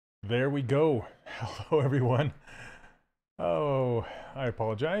There we go. Hello, everyone. Oh, I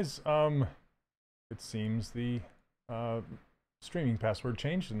apologize. It seems the streaming password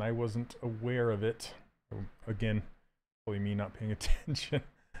changed, and I wasn't aware of it. Again, probably me not paying attention.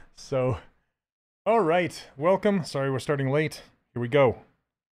 So, all right, welcome. Sorry, we're starting late. Here we go.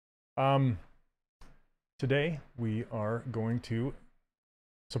 Today we are going to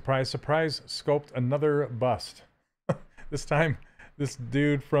surprise, surprise, sculpt another bust. This time, this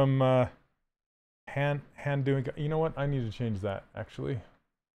dude from hand doing. You know what? I need to change that. Actually,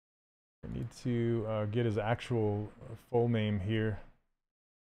 I need to get his actual full name here.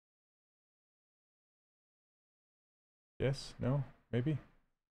 Yes? No? Maybe?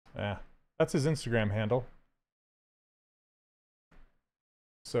 That's his Instagram handle.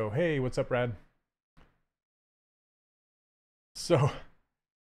 So hey, what's up, Brad? So,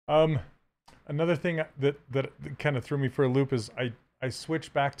 another thing that kind of threw me for a loop is I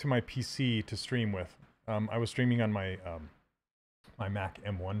switched back to my PC to stream with. I was streaming on my my Mac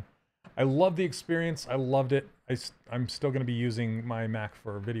M1. I love the experience. I loved it. I'm still going to be using my Mac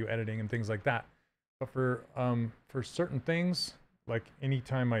for video editing and things like that. But for certain things, like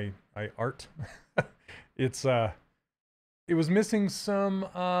anytime I art, it was missing some.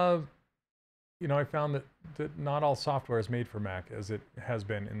 You know, I found that not all software is made for Mac as it has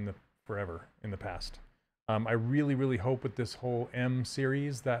been forever in the past. I really hope with this whole M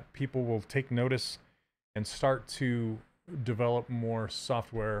series that people will take notice and start to develop more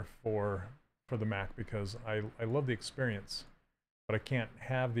software for the Mac, because I love the experience, but I can't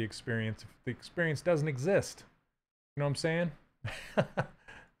have the experience if the experience doesn't exist. You know what I'm saying?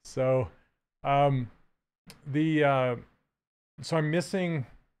 So, so I'm missing.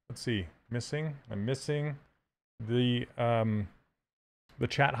 Let's see. I'm missing the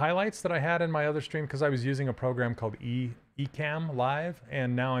chat highlights that I had in my other stream, because I was using a program called Ecamm Live,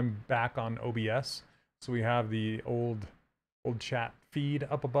 and now I'm back on OBS. So we have the old chat feed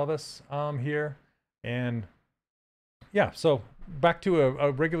up above us here, and yeah, so back to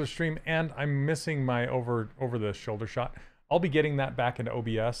a regular stream, and I'm missing my over the shoulder shot. I'll be getting that back into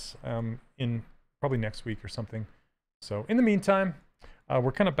OBS in probably next week or something. So in the meantime,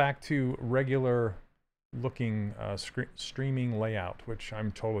 we're kind of back to regular looking streaming layout, which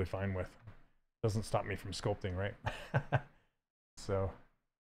I'm totally fine with. Doesn't stop me from sculpting, right? So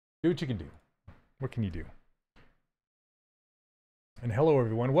do what you can do. What can you do? And hello,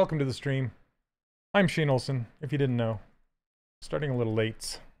 everyone. Welcome to the stream. I'm Shane Olson, if you didn't know. Starting a little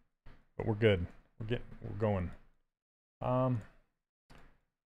late, but we're good. We're going.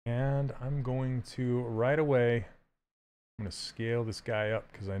 And I'm going to right away, I'm going to scale this guy up,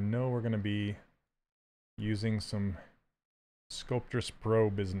 because I know we're going to be using some Sculptress Pro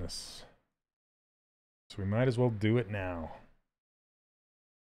business. So we might as well do it now.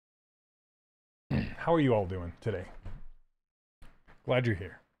 How are you all doing today? Glad you're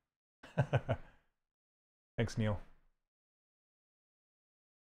here. Thanks, Neil.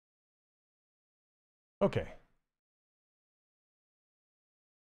 Okay.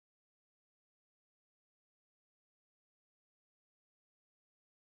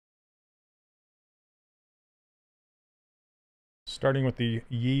 Starting with the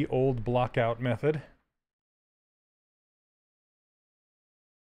ye old blockout method.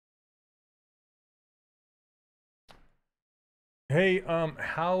 Hey,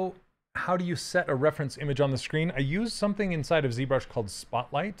 how do you set a reference image on the screen? I use something inside of ZBrush called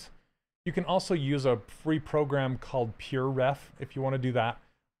Spotlight. You can also use a free program called PureRef if you want to do that,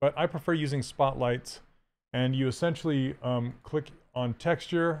 but I prefer using Spotlight. And you essentially click on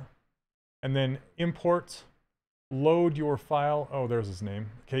texture and then import, load your file. Oh, there's his name.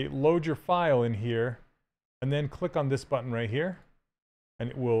 Okay, load your file in here, and then click on this button right here, and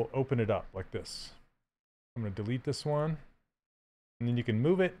it will open it up like this. I'm going to delete this one. And then you can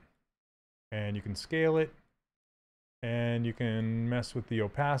move it, and you can scale it, and you can mess with the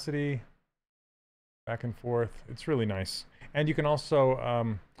opacity back and forth. It's really nice. And you can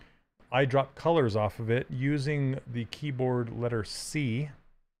also eyedrop colors off of it using the keyboard letter C.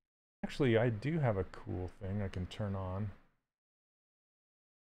 Actually, I do have a cool thing I can turn on.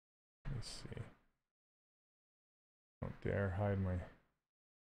 Let's see. Don't dare hide my...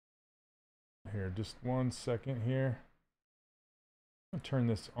 Here, just 1 second here. I'll turn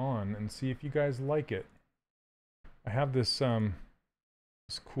this on and see if you guys like it. I have this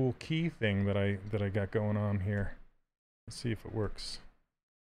this cool key thing that I got going on here. Let's see if it works.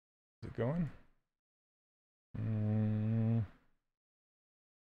 Is it going?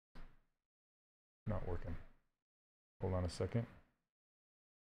 Not working. Hold on a second.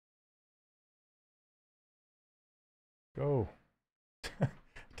 Go.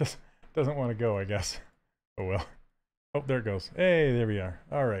 Doesn't want to go, I guess. Oh well. Oh, there it goes. Hey, there we are.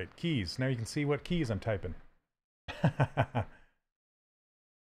 All right, keys. Now you can see what keys I'm typing.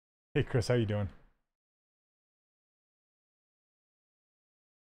 Hey, Chris, how you doing?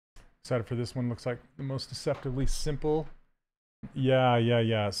 Excited for this one. Looks like the most deceptively simple.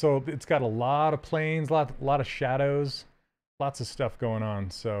 Yeah. So it's got a lot of planes, lot of shadows, lots of stuff going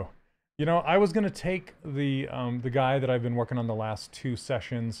on. So, you know, I was gonna take the guy that I've been working on the last 2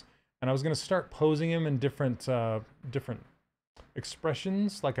 sessions, and I was gonna start posing him in different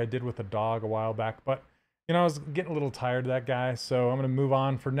expressions, like I did with the dog a while back. But you know, I was getting a little tired of that guy, so I'm gonna move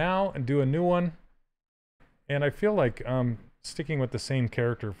on for now and do a new one. And I feel like sticking with the same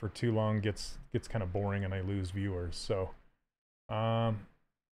character for too long gets kind of boring, and I lose viewers. So. All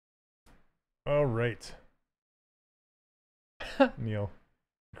right. Neil,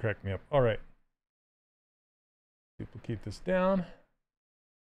 correct me up. All right. Duplicate this down.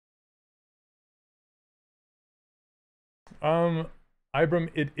 Ibram,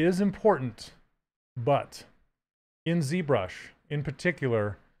 it is important, but in ZBrush, in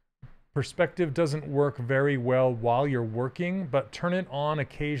particular, perspective doesn't work very well while you're working, but turn it on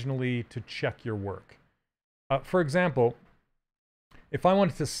occasionally to check your work. For example, if I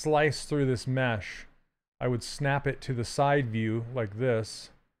wanted to slice through this mesh, I would snap it to the side view like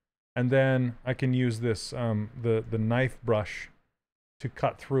this, and then I can use this the knife brush to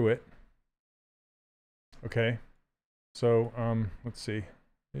cut through it. Okay, so let's see,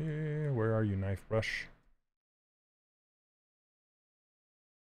 where are you, knife brush?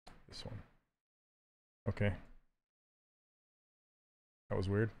 This one. Okay, that was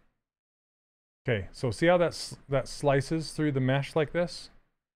weird. Okay, so see how that slices through the mesh like this?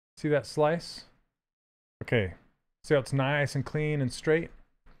 See that slice? Okay, see how it's nice and clean and straight?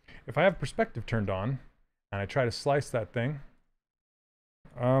 If I have perspective turned on and I try to slice that thing,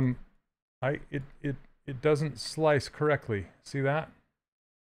 it doesn't slice correctly. See that?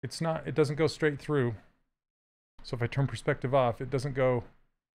 It doesn't go straight through. So if I turn perspective off, it doesn't go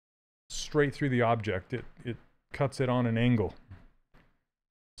straight through the object. It cuts it on an angle.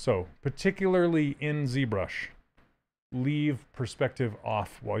 So, particularly in ZBrush, leave perspective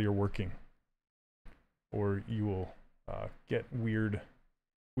off while you're working, or you will get weird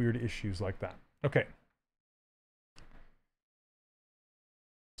issues like that. Okay.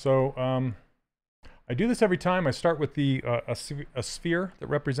 So, I do this every time. I start with the a sphere that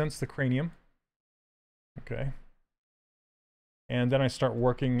represents the cranium. Okay. And then I start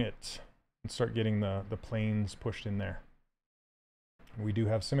working it and start getting the planes pushed in there. We do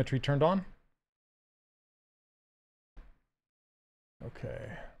have symmetry turned on.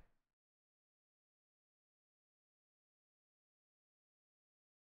 Okay.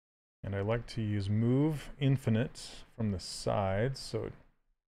 And I like to use move infinite from the sides, so it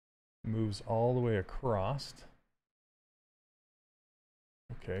moves all the way across.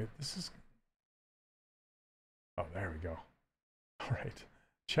 Okay, this is... Oh, there we go. All right.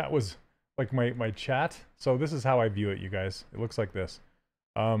 Chat was... like my chat. So this is how I view it, you guys. It looks like this.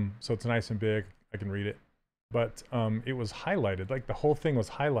 So it's nice and big. I can read it. But it was highlighted. Like the whole thing was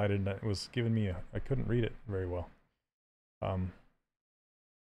highlighted, and it was giving me I couldn't read it very well. Okay,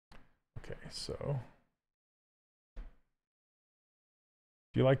 so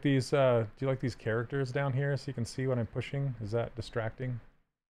do you like these characters down here so you can see what I'm pushing? Is that distracting?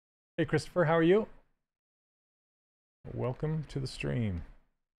 Hey Christopher, how are you? Welcome to the stream.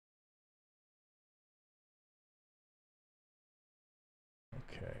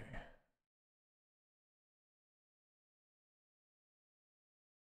 Okay.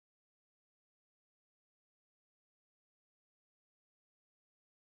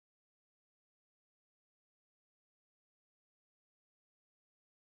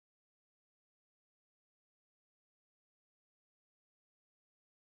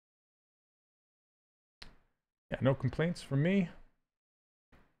 Yeah, no complaints from me.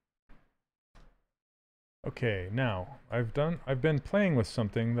 Okay, now I've been playing with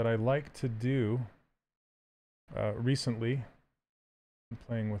something that I like to do recently. I'm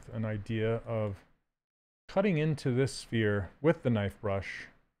playing with an idea of cutting into this sphere with the knife brush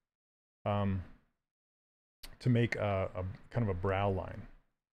to make a kind of a brow line.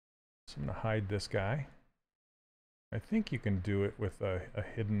 So I'm going to hide this guy. I think you can do it with a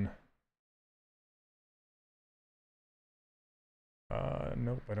hidden...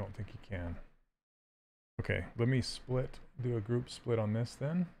 nope, I don't think you can. Okay, let me do a group split on this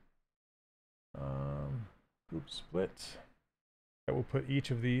then. Group split. That will put each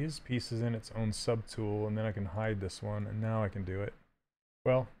of these pieces in its own subtool, and then I can hide this one, and now I can do it.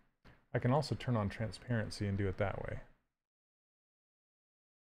 Well, I can also turn on transparency and do it that way.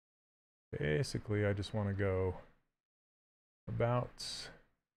 Basically, I just want to go about,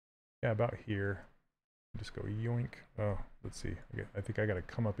 yeah, about here. Just go yoink. Oh, let's see. Okay, I think I got to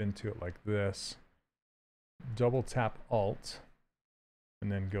come up into it like this. Double tap Alt,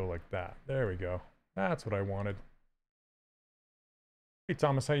 and then go like that. There we go. That's what I wanted. Hey,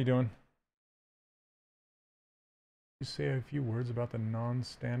 Thomas, how you doing? You say a few words about the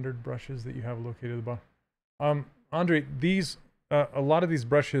non-standard brushes that you have located at the bottom. Andre, these a lot of these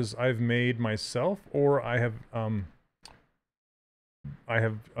brushes I've made myself, or I have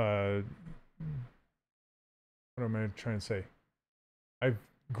what am I trying to say? I've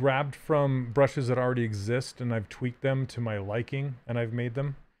grabbed from brushes that already exist and I've tweaked them to my liking and I've made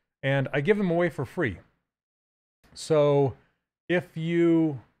them, and I give them away for free. So if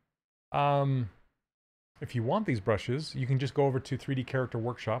you want these brushes, you can just go over to 3D Character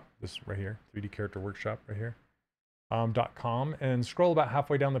Workshop, this right here, 3D Character Workshop right here, .com, and scroll about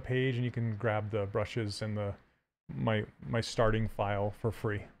halfway down the page, and you can grab the brushes and my starting file for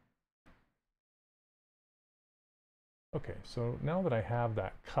free. Okay, so now that I have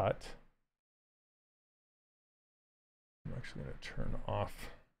that cut, I'm actually going to turn off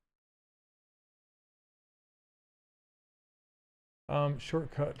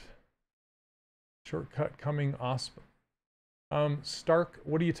shortcut coming OSP. Stark,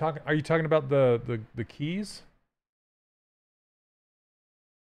 what are you talking? Are you talking about the keys?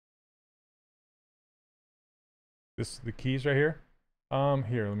 The keys right here.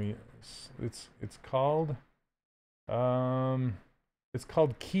 Here, let me. It's called Keyviz,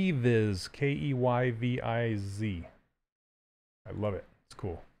 Keyviz. I love it. It's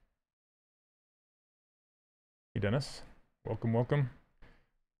cool. Hey Dennis, welcome.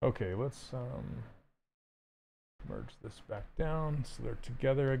 Okay, let's merge this back down so they're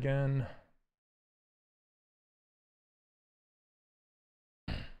together again.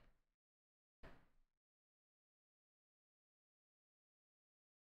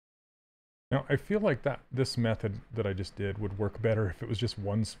 Now, I feel like this method that I just did would work better if it was just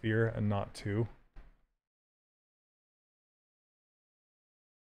one sphere and not two.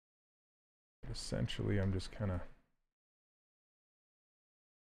 But essentially, I'm just kind of...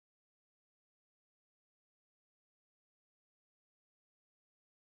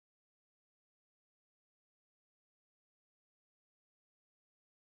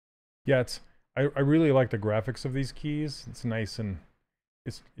 Yeah, I really like the graphics of these keys. It's nice and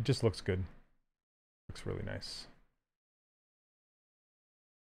it just looks good. Looks really nice.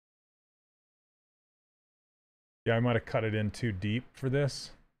 Yeah, I might have cut it in too deep for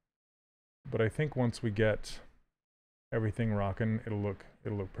this, but I think once we get everything rocking, it'll look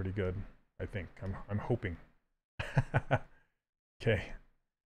pretty good. I think. I'm hoping. Okay.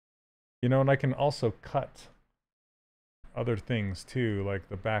 You know, and I can also cut other things too, like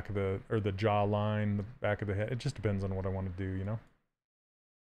the back of the jaw line, the back of the head. It just depends on what I want to do, you know?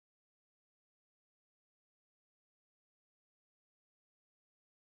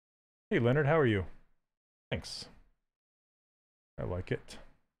 Hey Leonard, how are you? Thanks. I like it.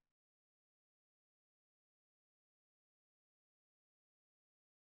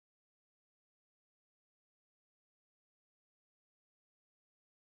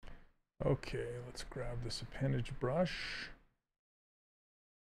 Okay, let's grab this appendage brush.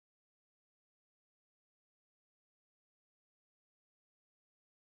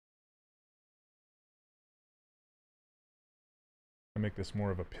 I make this more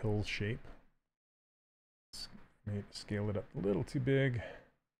of a pill shape. Maybe scale it up a little too big.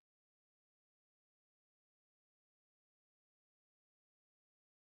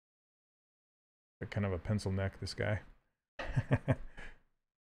 Kind of a pencil neck, this guy.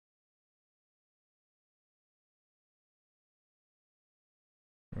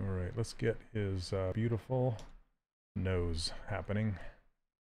 All right, let's get his beautiful nose happening.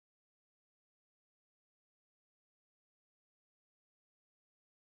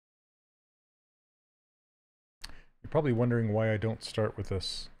 You're probably wondering why I don't start with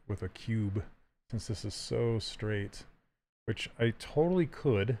a cube, since this is so straight, which I totally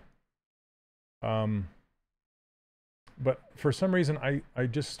could. But for some reason, I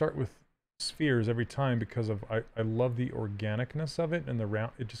just start with spheres every time because I love the organicness of it, and the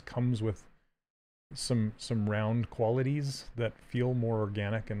round, it just comes with some round qualities that feel more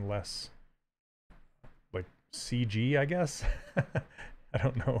organic and less like CG, I guess. I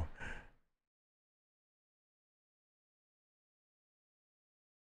don't know.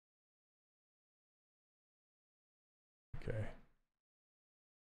 Okay.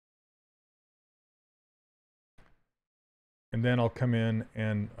 And then I'll come in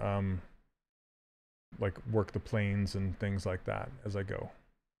and like work the planes and things like that as I go.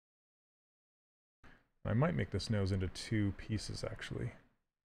 I might make this nose into 2 pieces actually.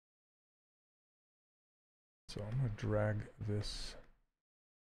 So I'm going to drag this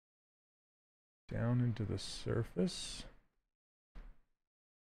down into the surface.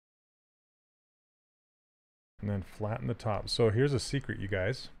 And then flatten the top. So here's a secret, you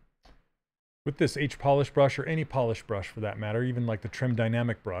guys. With this H polish brush, or any polish brush for that matter, even like the Trim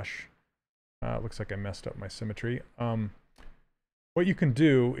Dynamic brush, it looks like I messed up my symmetry. What you can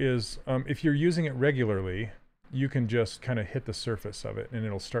do is, if you're using it regularly, you can just kind of hit the surface of it and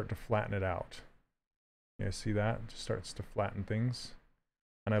it'll start to flatten it out. You guys see that? It just starts to flatten things.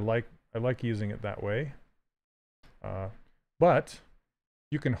 And I like using it that way. But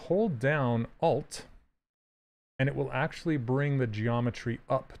you can hold down Alt and it will actually bring the geometry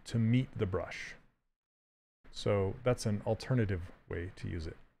up to meet the brush. So that's an alternative way to use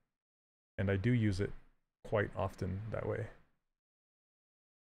it. And I do use it quite often that way.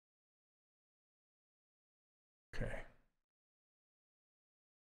 Okay.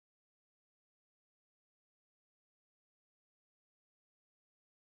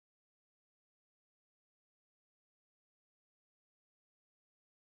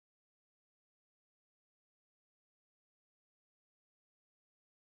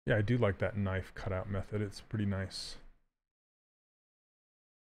 Yeah, I do like that knife cutout method. It's pretty nice.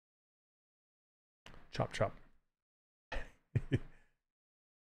 Chop, chop.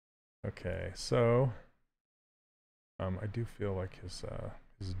 Okay, so I do feel like his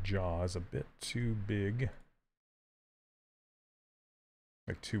jaw is a bit too big.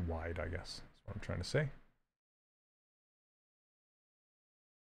 Like too wide, I guess. That's what I'm trying to say.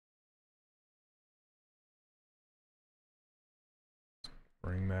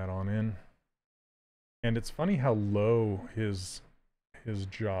 Bring that on in. And it's funny how low his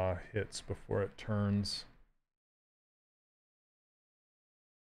jaw hits before it turns.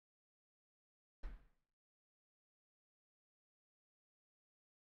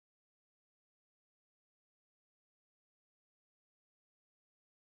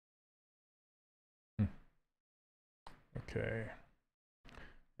 Okay.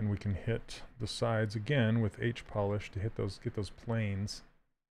 And we can hit the sides again with H polish to hit those, get those planes.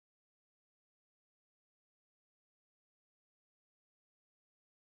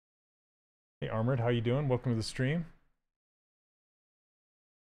 Hey Armored, how you doing? Welcome to the stream.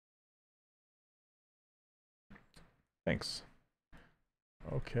 Thanks.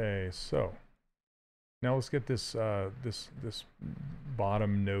 Okay, so now let's get this this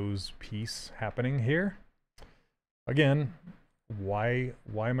bottom nose piece happening here. Again, why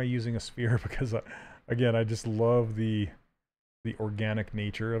am I using a sphere? Because again, I just love the organic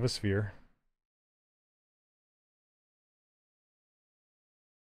nature of a sphere.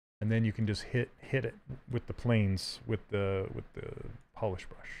 And then you can just hit it with the planes with the polish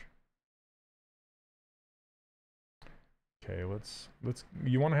brush. Okay, let's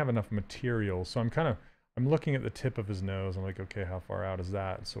you want to have enough material. So I'm looking at the tip of his nose. I'm like, okay, how far out is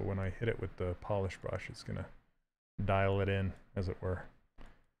that? So when I hit it with the polish brush, it's gonna dial it in, as it were.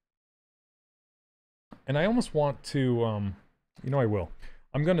 And I almost want to, you know, I will.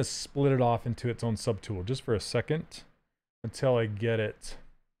 I'm gonna split it off into its own subtool just for a second until I get it,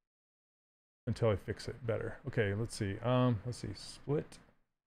 until I fix it better. Okay, let's see. Split,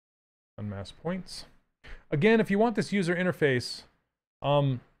 unmask points. Again, if you want this user interface,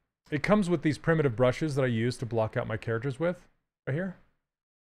 it comes with these primitive brushes that I use to block out my characters with, right here.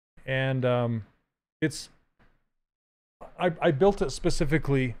 And I built it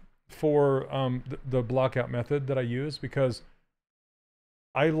specifically for the blockout method that I use, because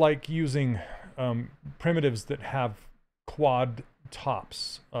I like using primitives that have quad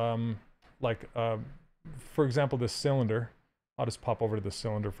tops. Like, for example, this cylinder. I'll just pop over to the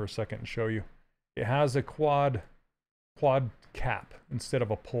cylinder for a second and show you. It has a quad cap instead of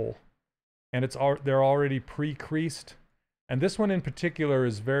a pull, and they're already pre-creased. And this one in particular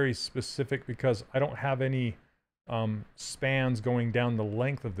is very specific because I don't have any spans going down the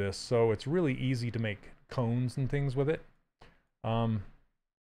length of this, so it's really easy to make cones and things with it.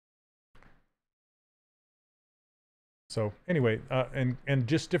 So anyway, and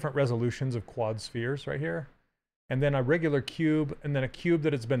just different resolutions of quad spheres right here. And then a regular cube, and then a cube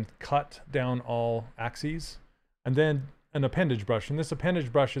that has been cut down all axes, and then an appendage brush. And this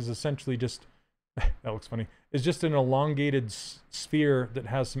appendage brush is essentially just, that looks funny, is just an elongated sphere that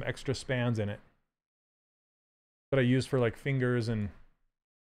has some extra spans in it that I use for like fingers and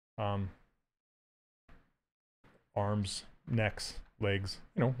arms, necks, legs,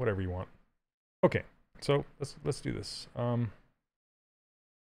 you know, whatever you want. Okay, so let's do this.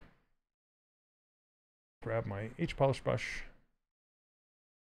 Grab my H polish brush,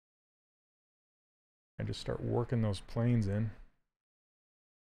 and just start working those planes in.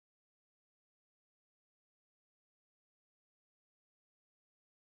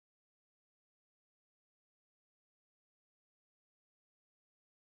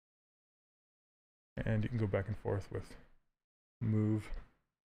 And you can go back and forth with move.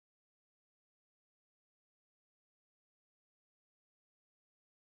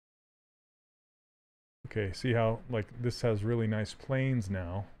 Okay, see how like this has really nice planes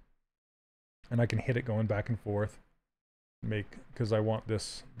now, and I can hit it going back and forth, because I want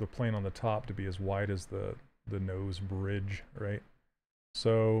the plane on the top to be as wide as the nose bridge, right?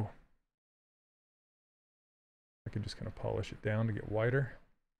 So I can just kind of polish it down to get wider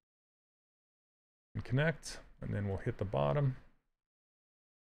and connect, and then we'll hit the bottom.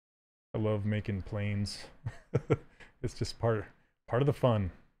 I love making planes. It's just part of the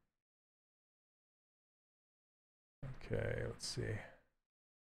fun. Okay, let's see.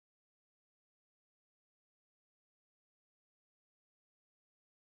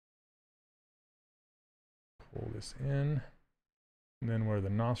 Pull this in, and then where the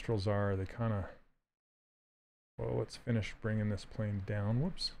nostrils are, they kind of, well, let's finish bringing this plane down.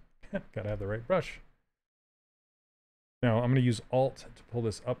 Whoops, gotta have the right brush. Now I'm going to use Alt to pull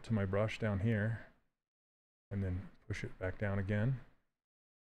this up to my brush down here, and then push it back down again,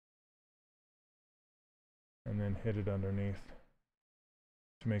 and then hit it underneath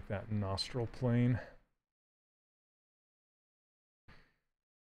to make that nostril plane.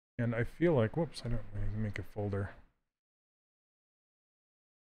 And I feel like, whoops, I don't make a folder.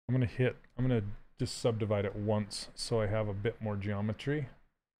 I'm gonna just subdivide it once so I have a bit more geometry,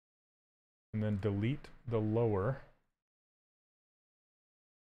 and then delete the lower.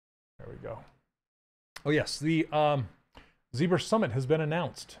 There we go. Oh yes, the ZBrush Summit has been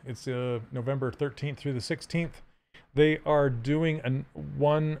announced. It's November 13th through the 16th. They are doing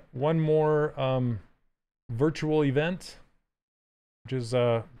one more virtual event, which is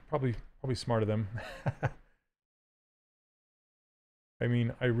probably smart of them. I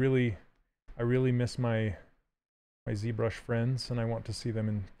mean, I really miss my ZBrush friends, and I want to see them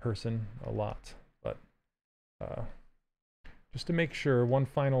in person a lot. But just to make sure, one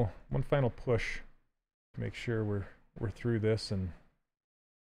final push to make sure we're through this, and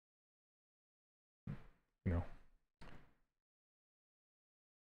you know,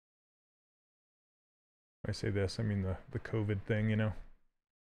 when I say this, I mean the COVID thing, you know.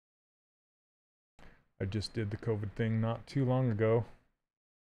 I just did the COVID thing not too long ago,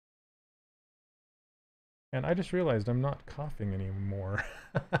 and I just realized I'm not coughing anymore.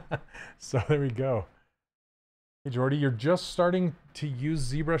 So there we go. Hey Jordy, you're just starting to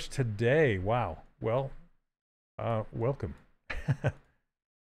use ZBrush today. Wow. Well, welcome.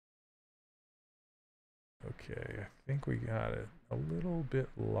 Okay, I think we got it a little bit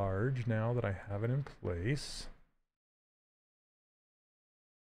large now that I have it in place.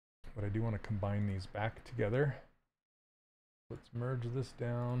 But I do want to combine these back together. Let's merge this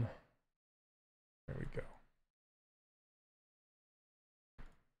down. There we go.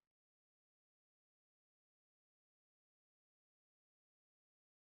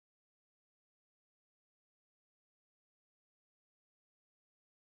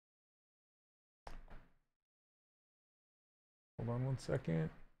 Hold on one second.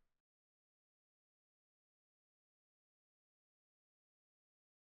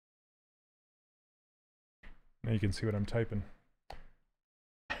 Now you can see what I'm typing.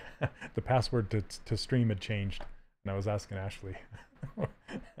 The password to stream had changed, and I was asking Ashley.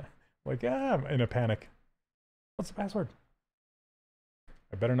 Like, I'm in a panic. What's the password?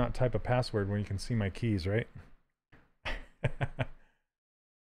 I better not type a password when you can see my keys, right?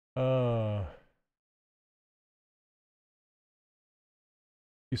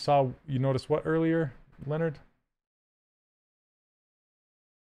 You noticed what earlier, Leonard?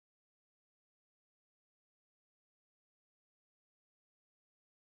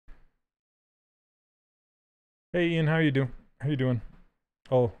 Hey Ian, how you doing? How you doing?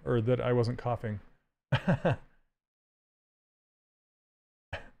 Oh, or that I wasn't coughing.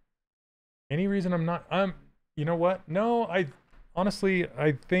 Any reason I'm not? You know what? No, honestly,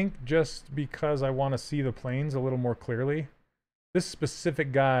 I think just because I want to see the planes a little more clearly. This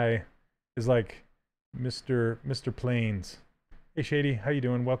specific guy is like Mr. Planes. Hey Shady, how you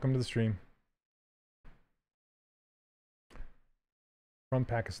doing? Welcome to the stream. From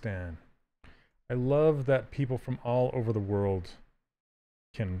Pakistan. I love that people from all over the world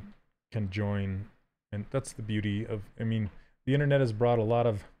can join, and that's the beauty of, I mean, the internet has brought a lot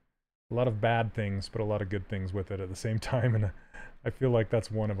of bad things, but a lot of good things with it at the same time, and I feel like that's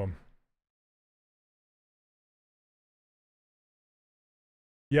one of them.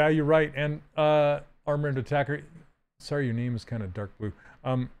 Yeah, you're right, and Armored Attacker. Sorry, your name is kind of dark blue.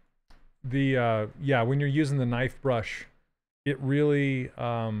 Yeah, when you're using the knife brush, it really,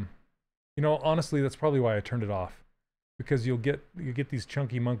 you know, honestly, that's probably why I turned it off, because you get these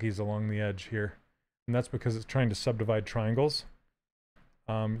chunky monkeys along the edge here, and that's because it's trying to subdivide triangles.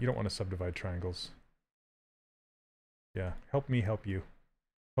 You don't want to subdivide triangles. Yeah, help me help you.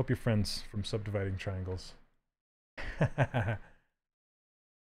 Help your friends from subdividing triangles.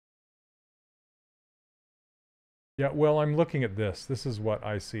 Yeah, well, I'm looking at this. This is what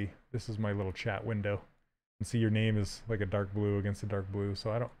I see. This is my little chat window. And see, your name is like a dark blue against a dark blue,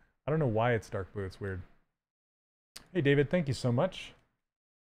 so I don't know why it's dark blue. It's weird. Hey, David, thank you so much.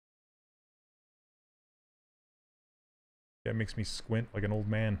 Yeah, it makes me squint like an old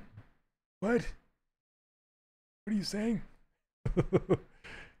man. What? What are you saying?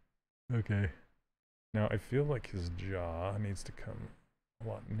 Okay. Now, I feel like his jaw needs to come a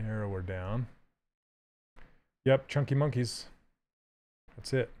lot narrower down. Yep, chunky monkeys.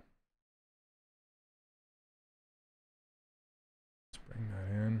 That's it. Let's bring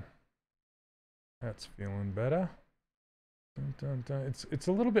that in. That's feeling better. Dun, dun, dun. It's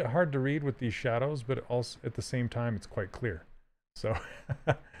a little bit hard to read with these shadows, but also at the same time it's quite clear. So,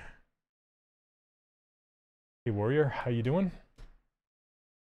 hey Warrior, how you doing?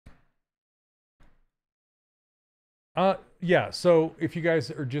 Yeah. So if you guys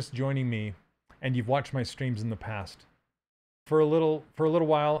are just joining me, and you've watched my streams in the past, for a little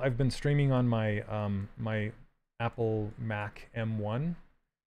while, I've been streaming on my my Apple Mac M1,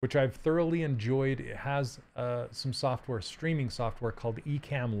 which I've thoroughly enjoyed. It has some software, streaming software called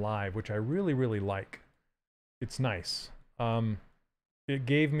Ecamm Live, which I really like. It's nice. It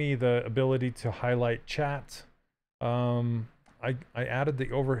gave me the ability to highlight chat. I added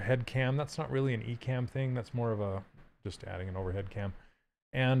the overhead cam. That's not really an Ecamm thing. That's more of a just adding an overhead cam.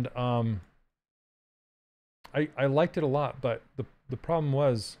 And I liked it a lot, but the problem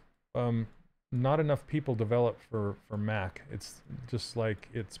was not enough people develop for Mac. It's just like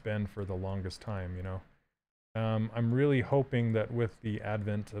it's been for the longest time, you know. I'm really hoping that with the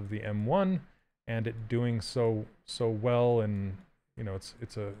advent of the M1 and it doing so well, and you know,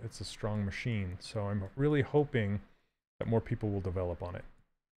 it's a strong machine. So I'm really hoping that more people will develop on it.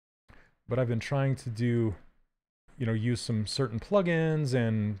 But I've been trying to do, you know, use some certain plugins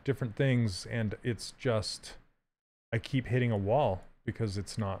and different things, and it's just, I keep hitting a wall because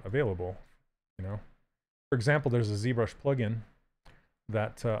it's not available, you know. For example, there's a ZBrush plugin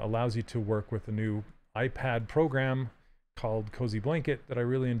that allows you to work with a new iPad program called Cozy Blanket that I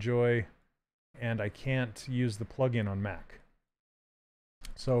really enjoy, and I can't use the plugin on Mac.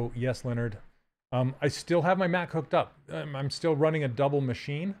 So yes, Leonard, I still have my Mac hooked up. I'm still running a double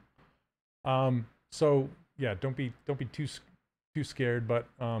machine. So yeah, don't be too scared. But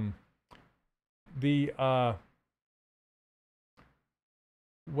the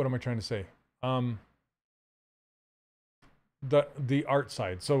what am I trying to say? The art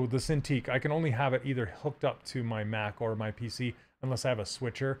side. So the Cintiq, I can only have it either hooked up to my Mac or my PC unless I have a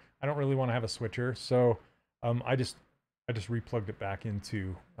switcher. I don't really want to have a switcher, so I just replugged it back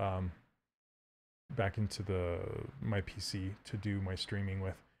into my PC to do my streaming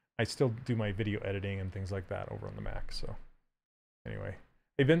with. I still do my video editing and things like that over on the Mac. So anyway,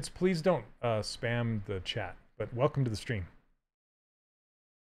 hey Vince, please don't spam the chat, but welcome to the stream.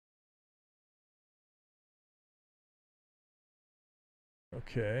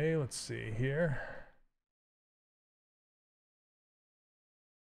 Okay, let's see here.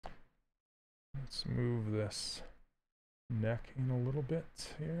 Let's move this neck in a little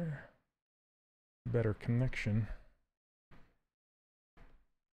bit here. Better connection.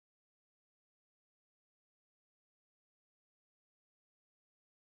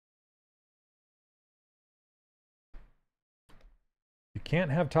 You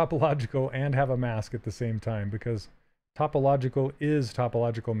can't have topological and have a mask at the same time, because topological is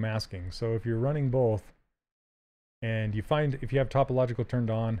topological masking. So if you're running both and you find if you have topological turned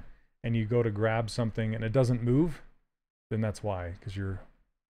on and you go to grab something and it doesn't move, then that's why, because you're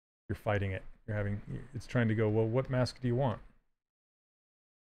fighting it. It's trying to go, well, what mask do you want?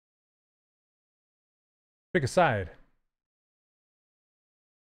 Pick a side.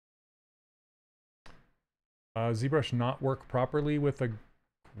 ZBrush not work properly with a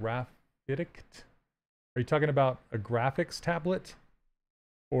graphic? Are you talking about a graphics tablet?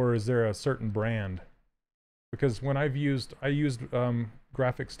 Or is there a certain brand? Because when I used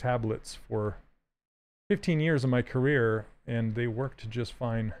graphics tablets for 15 years of my career, and they worked just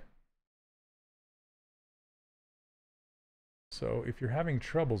fine. So if you're having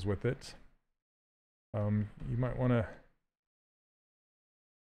troubles with it, you might want to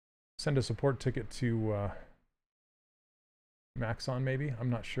send a support ticket to Maxon maybe.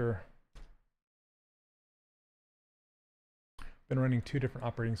 I'm not sure. Been running 2 different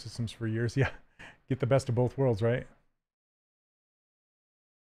operating systems for years. Yeah, get the best of both worlds, right?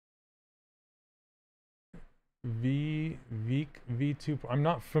 V2. I'm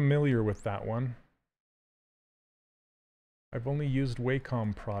not familiar with that one. I've only used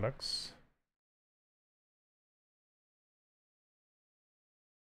Wacom products.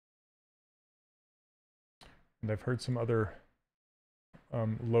 And I've heard some other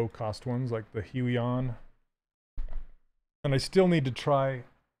low-cost ones like the Huion. And I still need to try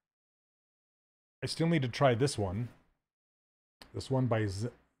this one. This one by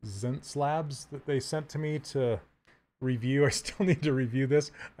Zents Labs that they sent to me to review. I still need to review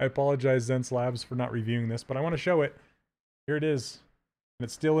this. I apologize, Zents Labs, for not reviewing this, but I want to show it. Here it is. And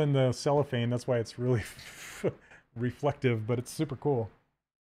it's still in the cellophane. That's why it's really reflective, but it's super cool.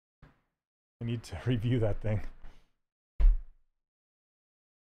 I need to review that thing.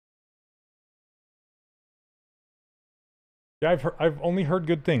 Yeah, I've only heard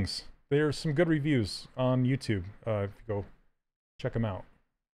good things. There's some good reviews on YouTube. If you go check them out.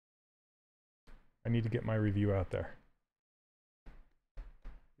 I need to get my review out there.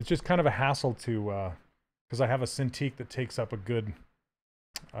 It's just kind of a hassle to, because I have a Cintiq that takes up a good,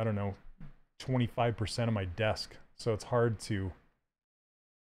 I don't know, 25% of my desk. So it's hard to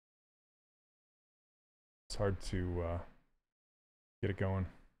get it going.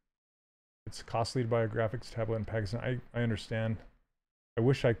 It's costly to buy a graphics tablet in Pakistan. I understand. I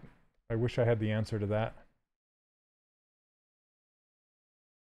wish I had the answer to that.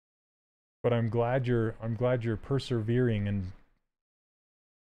 But I'm glad you're persevering and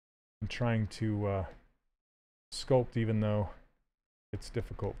trying to sculpt even though it's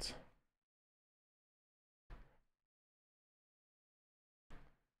difficult.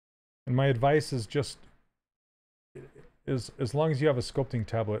 And my advice is just as long as you have a sculpting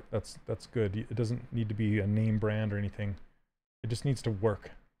tablet, that's good. It doesn't need to be a name brand or anything. It just needs to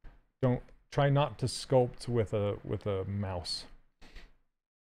work. Don't try not to sculpt with a mouse.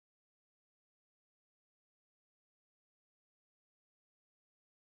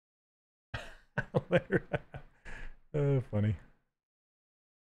 Funny.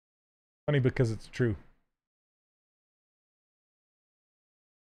 Funny because it's true.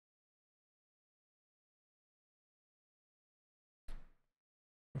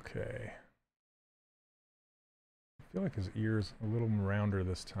 Okay. I feel like his ear's a little rounder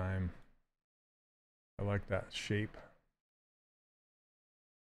this time. I like that shape.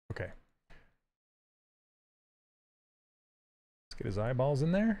 Okay. Let's get his eyeballs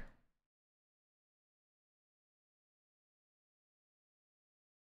in there.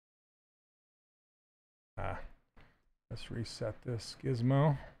 Let's reset this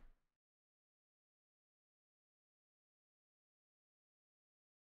gizmo.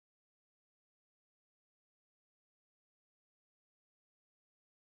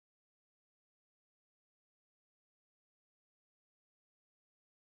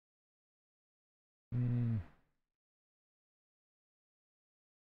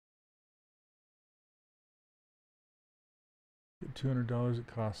 $200 it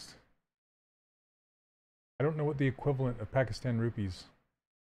costs. I don't know what the equivalent of Pakistan rupees.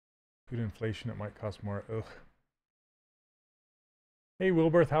 Due to inflation, it might cost more. Ugh. Hey,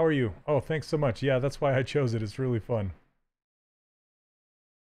 Wilberth, how are you? Oh, thanks so much. Yeah, that's why I chose it. It's really fun.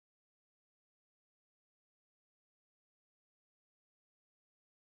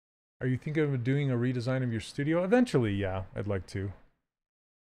 Are you thinking of doing a redesign of your studio? Eventually, yeah, I'd like to.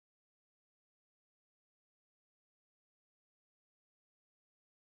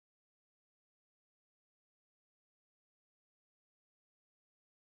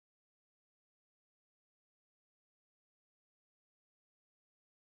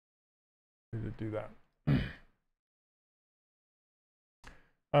 To do that.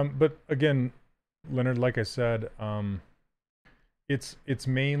 But again, Leonard, like I said, it's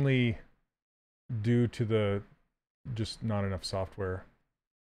mainly due to the just not enough software.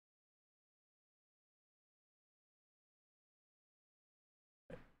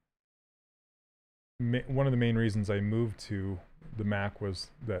 One of the main reasons I moved to the Mac was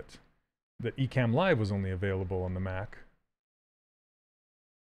that Ecamm Live was only available on the Mac.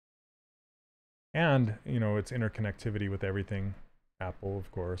 And, you know, its interconnectivity with everything. Apple, of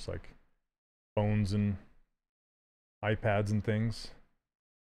course, like phones and iPads and things.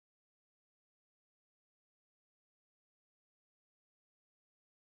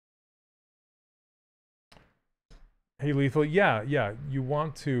 Hey, Lethal, yeah, you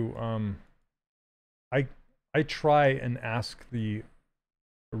want to, I try and ask the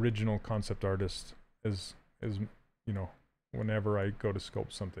original concept artist as you know, whenever I go to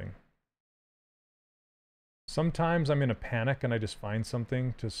sculpt something. Sometimes I'm in a panic and I just find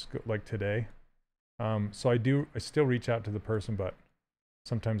something to like today. So I still reach out to the person, but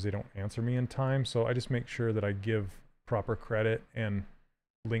sometimes they don't answer me in time. So I just make sure that I give proper credit and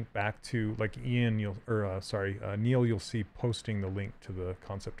link back to, like Ian, Neil, you'll see posting the link to the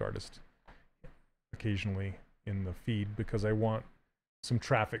concept artist occasionally in the feed, because I want some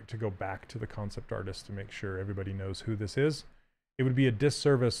traffic to go back to the concept artist to make sure everybody knows who this is. It would be a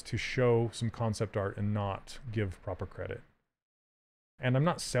disservice to show some concept art and not give proper credit. And I'm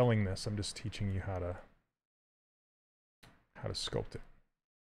not selling this, I'm just teaching you how to sculpt it.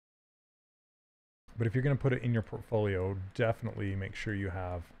 But if you're going to put it in your portfolio, definitely make sure you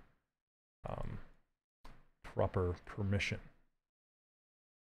have proper permission.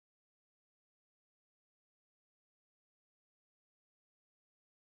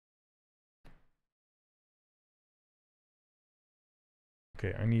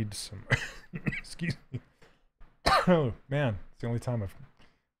 Okay, I need some, excuse me. Oh man, it's the only time I've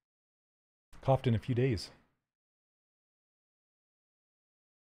coughed in a few days.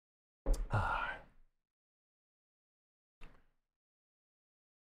 All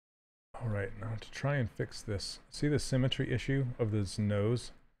right, now to try and fix this, see the symmetry issue of this nose?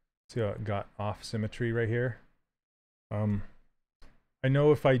 See how it got off symmetry right here? I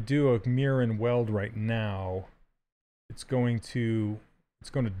know if I do a mirror and weld right now, it's going to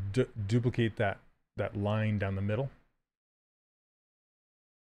duplicate that line down the middle.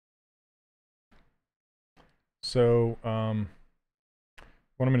 So what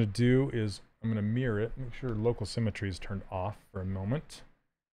I'm going to do is I'm going to mirror it, make sure local symmetry is turned off for a moment,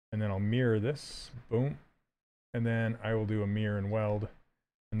 and then I'll mirror this, boom, and then I will do a mirror and weld,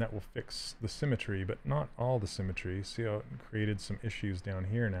 and that will fix the symmetry, but not all the symmetry. See how it created some issues down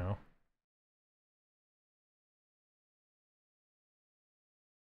here now.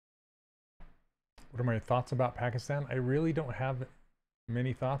 What are my thoughts about Pakistan? I really don't have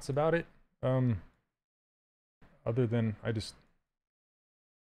many thoughts about it, other than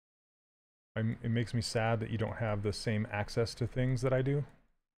it makes me sad that you don't have the same access to things that I do.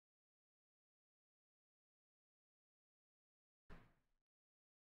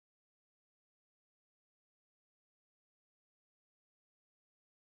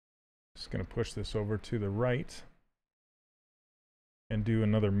 Just going to push this over to the right and do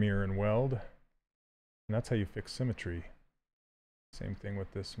another mirror and weld. And that's how you fix symmetry. Same thing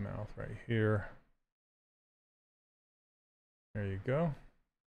with this mouth right here. There you go.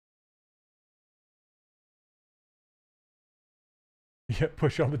 Yep,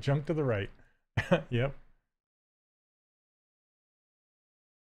 push all the junk to the right. Yep.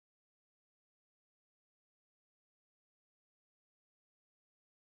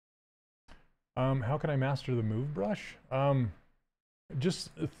 How can I master the move brush?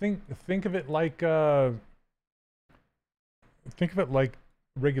 Just think of it like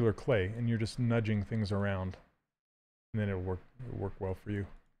regular clay, and you're just nudging things around, and then it'll work well for you.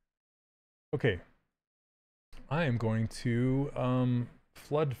 Okay, I am going to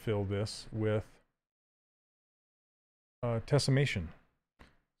flood fill this with tessellation.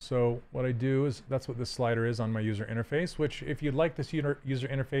 So what I do is, that's what this slider is on my user interface, which if you'd like this user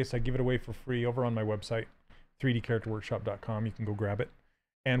interface, I give it away for free over on my website, 3dcharacterworkshop.com. You can go grab it.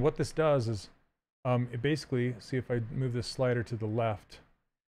 And what this does is, it basically, see if I move this slider to the left,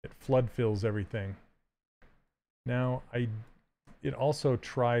 it flood fills everything. Now, it also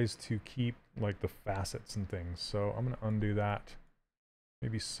tries to keep like the facets and things. So I'm going to undo that,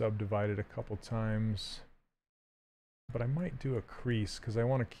 maybe subdivide it a couple times. But I might do a crease because I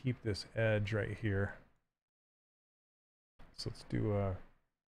want to keep this edge right here. So let's do a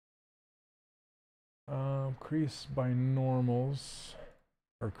crease by normals,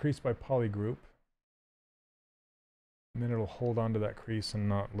 or crease by polygroup. And then it'll hold on to that crease and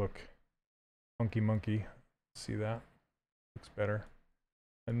not look funky monkey. See that? Looks better.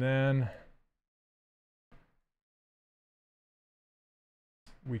 And then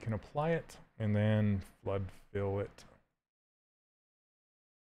we can apply it and then flood fill it.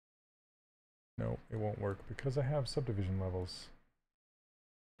 No, it won't work because I have subdivision levels.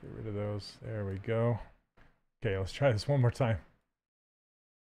 Get rid of those. There we go. Okay, let's try this one more time.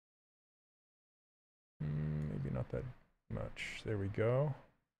 Maybe not that much. There we go.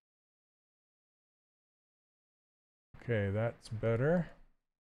 Okay, that's better.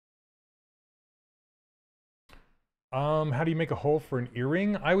 How do you make a hole for an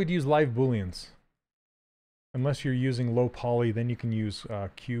earring? I would use live booleans. Unless you're using low poly, then you can use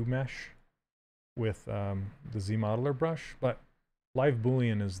Q mesh with the Z modeler brush. But live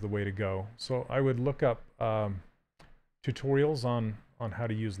Boolean is the way to go. So I would look up tutorials on how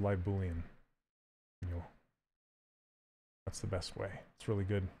to use live Boolean. That's the best way. It's really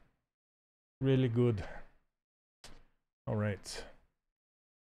good. Really good. All right.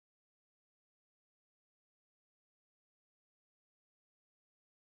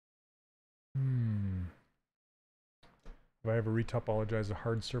 Have I ever retopologized a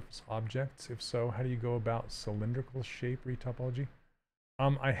hard surface object? If so, how do you go about cylindrical shape retopology?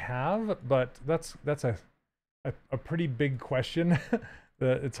 I have, but that's a pretty big question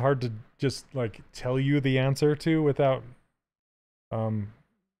that it's hard to just like tell you the answer to without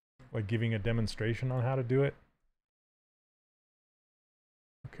like giving a demonstration on how to do it.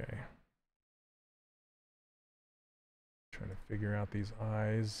 Okay. Trying to figure out these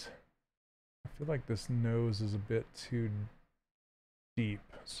eyes. I feel like this nose is a bit too deep,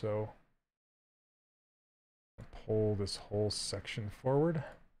 so I'll pull this whole section forward.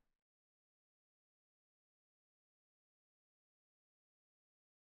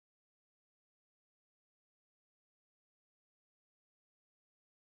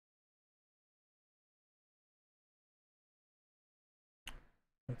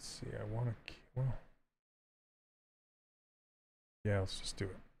 Let's see, I want to, well, yeah, let's just do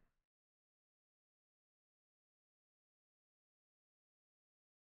it.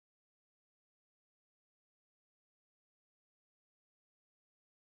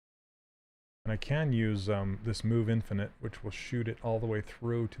 And I can use this move infinite, which will shoot it all the way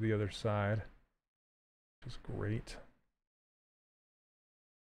through to the other side, which is great.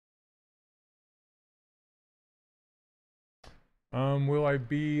 Will I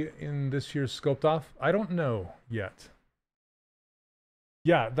be in this year's Sculpt Off? I don't know yet.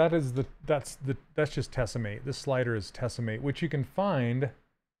 Yeah, that's just Tessimate. This slider is Tessimate, which you can find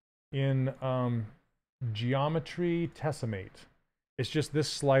in Geometry Tessimate. It's just this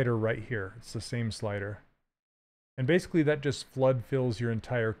slider right here. It's the same slider. And basically that just flood fills your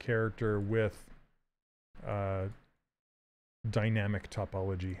entire character with dynamic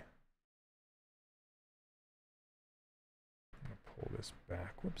topology. I'm gonna pull this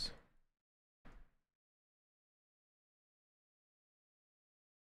back. Whoops.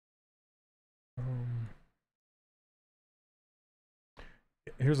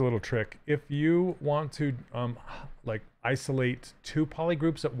 Here's a little trick. If you want to like isolate two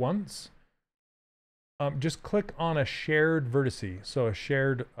polygroups at once, just click on a shared vertice, so a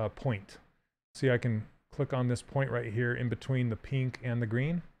shared point. See, I can click on this point right here in between the pink and the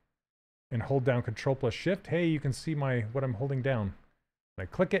green and hold down Control plus Shift. Hey, you can see what I'm holding down. I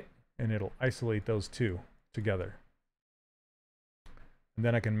click it and it'll isolate those two together. And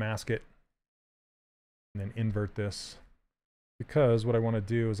then I can mask it and then invert this. Because what I want to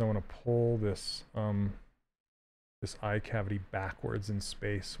do is I want to pull this this eye cavity backwards in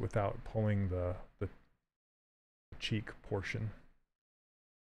space without pulling the cheek portion.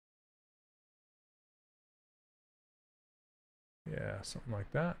 Yeah, something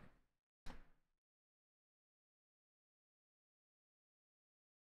like that.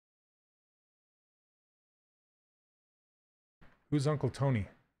 Who's Uncle Tony?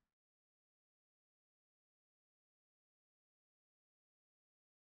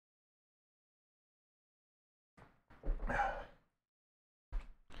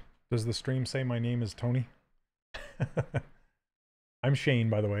 Does the stream say my name is Tony? I'm Shane,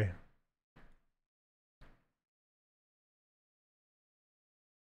 by the way.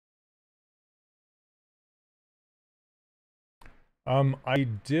 I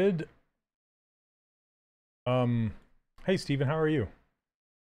did... hey, Steven, how are you?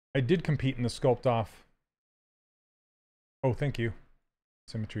 I did compete in the Sculpt Off. Oh, thank you.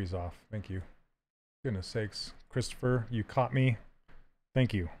 Symmetry's off. Thank you. Goodness sakes. Christopher, you caught me.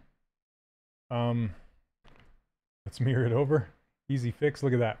 Thank you. Let's mirror it over. Easy fix.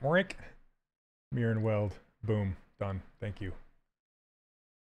 Look at that. Mirror and weld. Boom. Done. Thank you.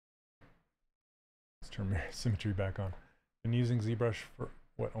 Let's turn symmetry back on. Been using ZBrush for,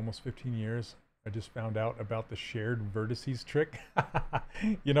 what, almost 15 years? I just found out about the shared vertices trick.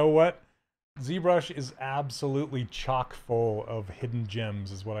 You know what? ZBrush is absolutely chock full of hidden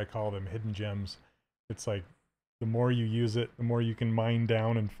gems, is what I call them, hidden gems. It's like, the more you use it, the more you can mine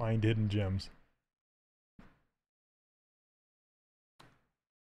down and find hidden gems.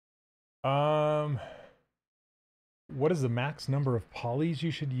 What is the max number of polys you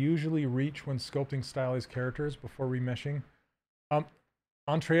should usually reach when sculpting stylized characters before remeshing?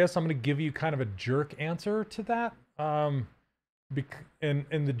 Andreas, I'm going to give you kind of a jerk answer to that. And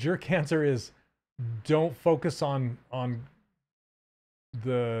the jerk answer is don't focus on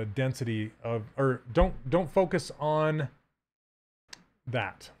the density of, or don't focus on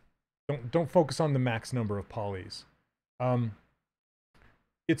that. Don't focus on the max number of polys.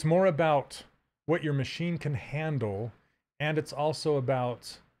 It's more about what your machine can handle, and it's also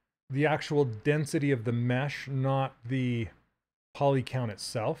about the actual density of the mesh, not the poly count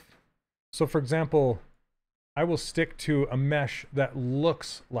itself. So for example, I will stick to a mesh that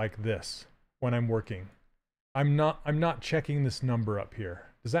looks like this when I'm working. I'm not checking this number up here.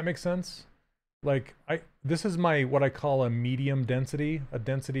 Does that make sense? Like this is my what I call a medium density, a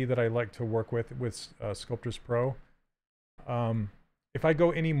density that I like to work with Sculptris Pro. If I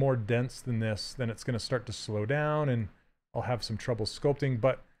go any more dense than this, then it's going to start to slow down and I'll have some trouble sculpting.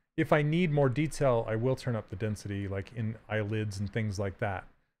 But if I need more detail, I will turn up the density, like in eyelids and things like that.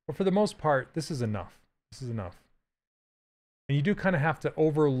 But for the most part, this is enough. This is enough. And you do kind of have to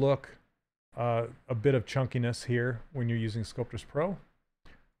overlook a bit of chunkiness here when you're using Sculptris Pro.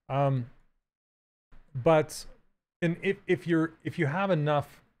 But if you have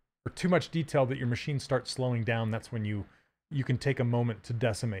enough or too much detail that your machine starts slowing down, that's when you can take a moment to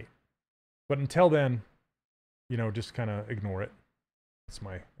decimate. But until then, you know, just kind of ignore it. That's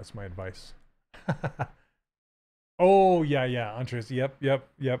my advice. Oh yeah, Andres. Yep.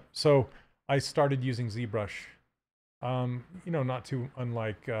 So I started using ZBrush. You know, not too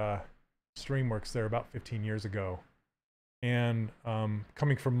unlike Streamworks there about 15 years ago. And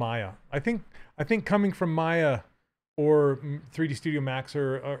coming from Maya, I think coming from Maya or 3D Studio Max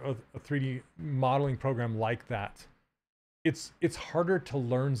or a 3D modeling program like that, it's harder to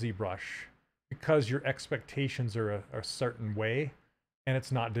learn ZBrush because your expectations are a certain way, and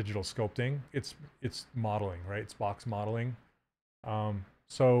it's not digital sculpting. It's modeling, right? It's box modeling.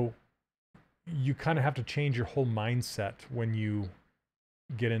 So you kind of have to change your whole mindset when you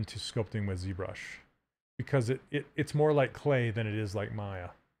get into sculpting with ZBrush, because it's more like clay than it is like Maya.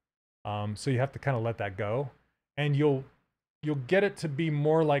 So you have to kind of let that go, and you'll get it to be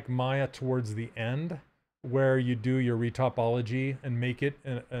more like Maya towards the end, where you do your retopology and make it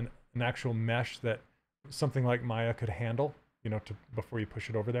an actual mesh that something like Maya could handle, you know, before you push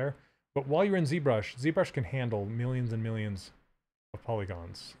it over there. But while you're in ZBrush, ZBrush can handle millions and millions of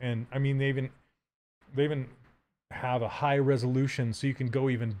polygons. And I mean, they even have a high resolution, so you can go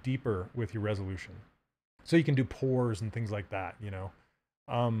even deeper with your resolution. So you can do pores and things like that, you know.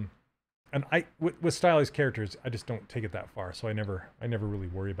 And with stylized characters, I just don't take it that far, so I never really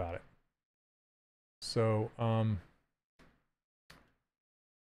worry about it. So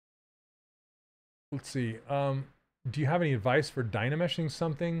let's see. Do you have any advice for dynameshing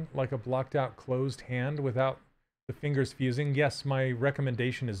something like a blocked out closed hand without the fingers fusing? Yes, my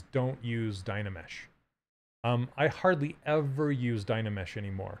recommendation is don't use Dynamesh. I hardly ever use Dynamesh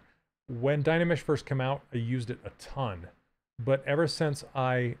anymore. When Dynamesh first came out, I used it a ton. But ever since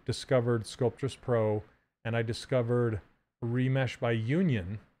I discovered Sculptris Pro and I discovered Remesh by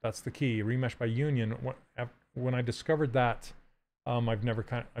Union, that's the key, Remesh by Union, when I discovered that, I've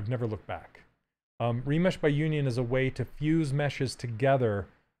never looked back. Remesh by Union is a way to fuse meshes together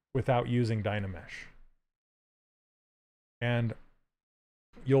without using Dynamesh. And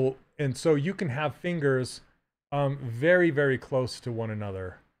so you can have fingers very, very close to one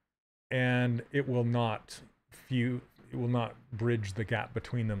another, and it will not bridge the gap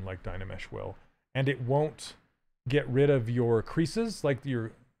between them like Dynamesh will. And it won't get rid of your creases like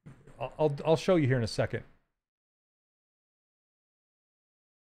I'll show you here in a second.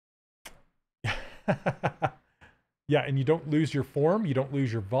 Yeah, and you don't lose your form, you don't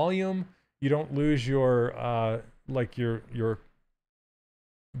lose your volume, you don't lose your like your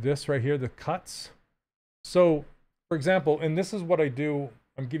this right here, the cuts. So for example, and this is what I do,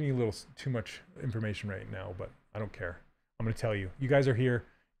 I'm giving you a little too much information right now, but I don't care. I'm going to tell you. You guys are here,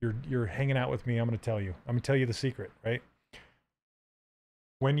 you're hanging out with me, I'm going to tell you. I'm going to tell you the secret, right?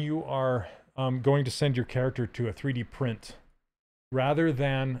 When you are going to send your character to a 3D print, rather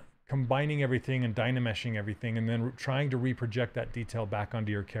than combining everything and dynameshing everything and then trying to reproject that detail back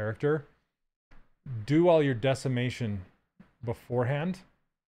onto your character, do all your decimation beforehand,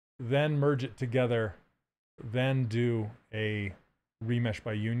 then merge it together, then do a remesh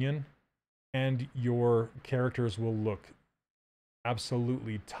by union, and your characters will look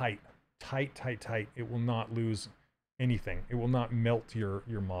absolutely tight. It will not lose anything. It will not melt your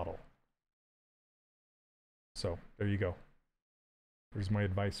model. So there you go. There's my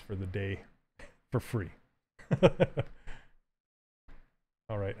advice for the day for free.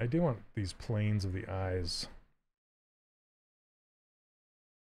 All right, I do want these planes of the eyes.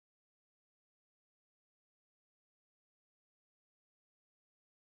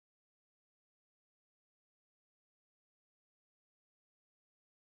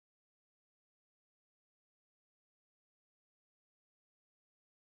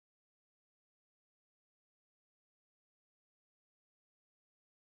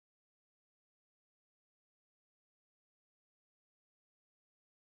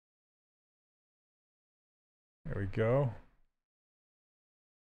 There we go.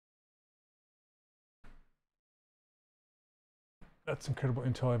 That's incredible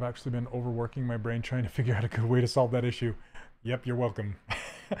intel. I've actually been overworking my brain trying to figure out a good way to solve that issue. Yep, you're welcome.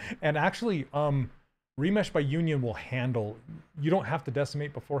 And actually, remesh by union will handle, you don't have to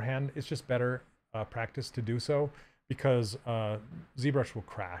decimate beforehand. It's just better practice to do so because ZBrush will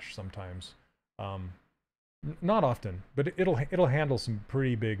crash sometimes. Not often, but it'll handle some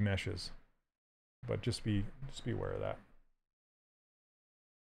pretty big meshes. But just be aware of that.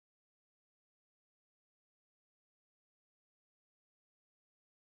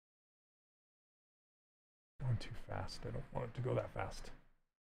 Going too fast. I don't want it to go that fast.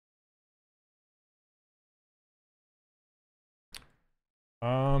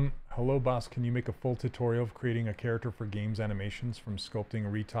 Hello boss, can you make a full tutorial of creating a character for games animations from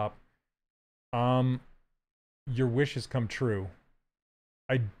sculpting retop? Your wish has come true.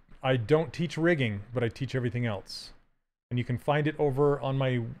 I don't teach rigging, but I teach everything else. And you can find it over on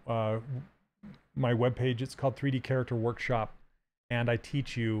my my webpage. It's called 3D Character Workshop, and I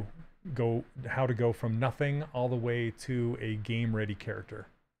teach you how to go from nothing all the way to a game ready character.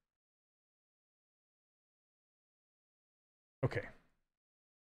 Okay.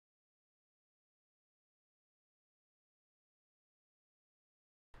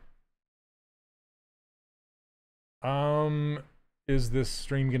 Is this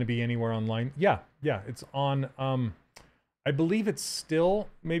stream going to be anywhere online? Yeah, it's on, I believe it's still,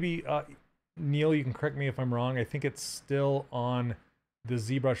 maybe, Neil, you can correct me if I'm wrong. I think it's still on the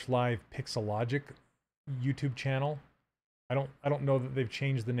ZBrush Live Pixelogic YouTube channel. I don't know that they've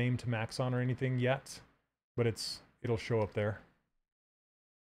changed the name to Maxon or anything yet, but it'll show up there.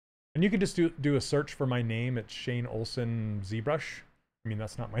 And you can just do a search for my name. It's Shane Olson ZBrush. I mean,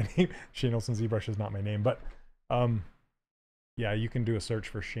 that's not my name. Shane Olson ZBrush is not my name, but yeah, you can do a search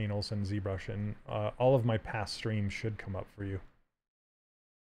for Shane Olson ZBrush, and all of my past streams should come up for you.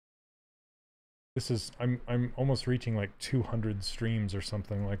 This is, I'm almost reaching like 200 streams or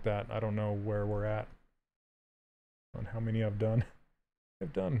something like that. I don't know where we're at on how many I've done.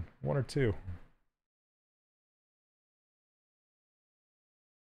 I've done 1 or 2.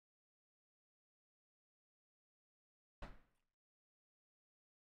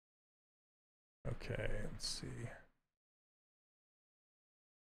 Okay, let's see.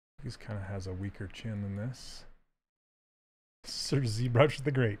 This kind of has a weaker chin than this. Sir ZBrush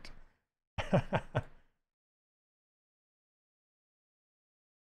the Great. I kind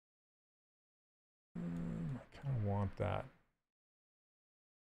of want that.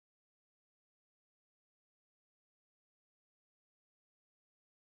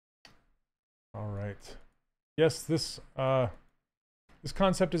 All right. Yes, this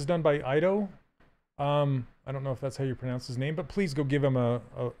concept is done by Ido. I don't know if that's how you pronounce his name, but please go give him a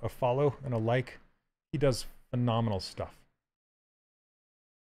follow and a like. He does phenomenal stuff.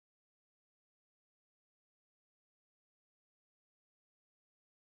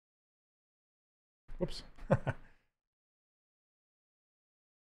 Whoops.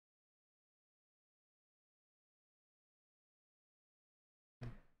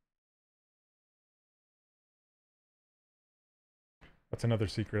 That's another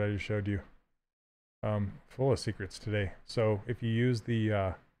secret I just showed you. Full of secrets today. So if you use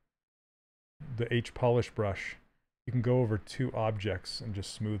the H polish brush, you can go over 2 objects and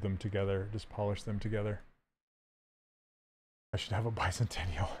just smooth them together, just polish them together. I should have a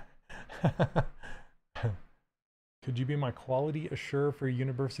bicentennial. Could you be my quality assurer for a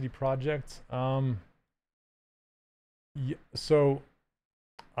university project? Yeah, so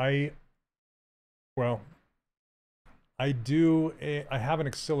I have an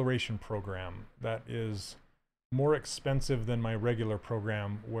acceleration program that is more expensive than my regular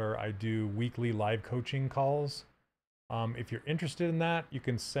program where I do weekly live coaching calls. If you're interested in that, you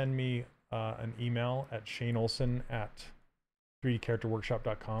can send me an email at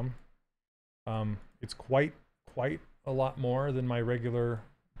shaneolson@3dcharacterworkshop.com. It's quite a lot more than my regular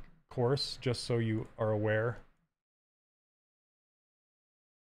course, just so you are aware.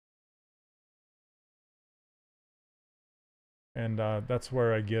 And that's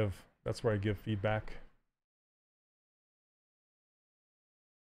where I give feedback.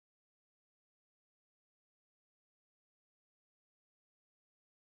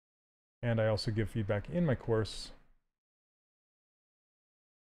 And I also give feedback in my course.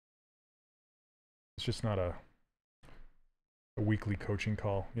 It's just not a weekly coaching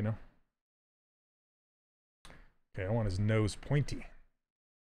call, you know? Okay, I want his nose pointy.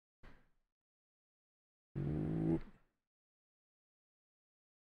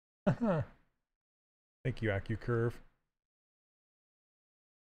 Thank you, AccuCurve.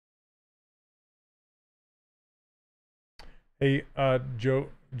 Hey, Joe,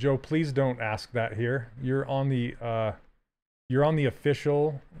 please don't ask that here. You're on the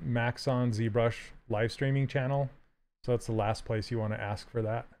official Maxon ZBrush live streaming channel, so that's the last place you want to ask for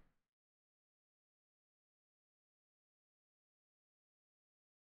that.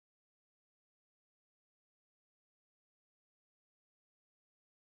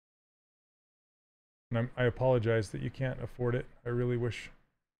 And I apologize that you can't afford it. I really wish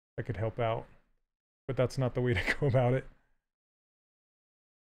I could help out, but that's not the way to go about it.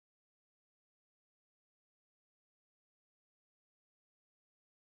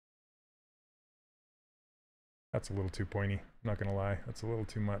 That's a little too pointy. I'm not gonna lie. That's a little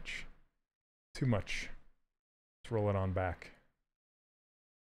too much. Too much. Let's roll it on back.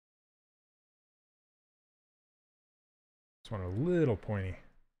 Just want a little pointy.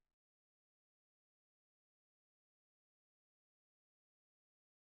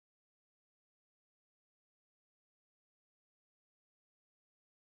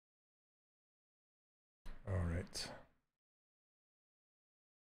 All right.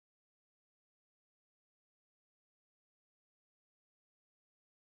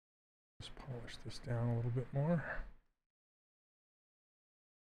 Just polish this down a little bit more.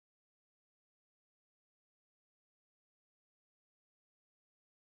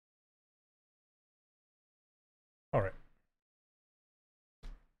 All right.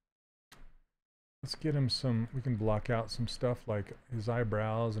 Let's get him some, we can block out some stuff like his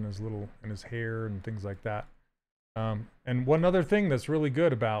eyebrows and his hair and things like that. And one other thing that's really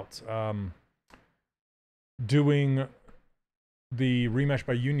good about doing the remesh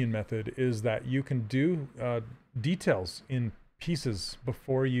by union method is that you can do details in pieces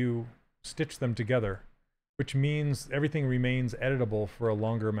before you stitch them together, which means everything remains editable for a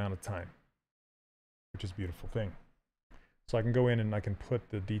longer amount of time, which is a beautiful thing. So I can go in and I can put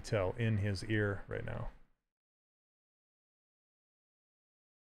the detail in his ear right now.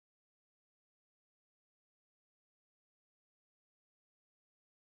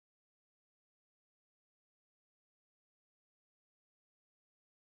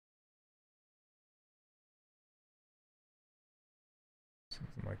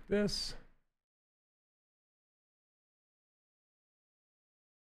 Something like this.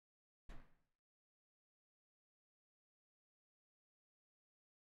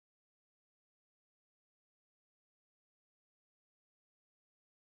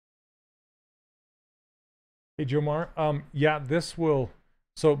 Hey, Jomar. Yeah, this will...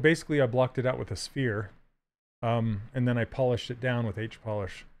 So basically I blocked it out with a sphere, and then I polished it down with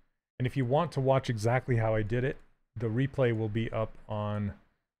H-polish. And if you want to watch exactly how I did it, the replay will be up on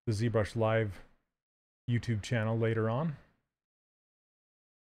the ZBrush Live YouTube channel later on.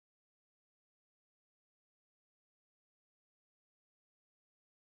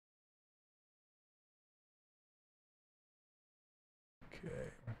 Okay,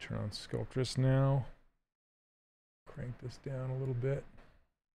 I'm gonna turn on Sculptress now. Crank this down a little bit.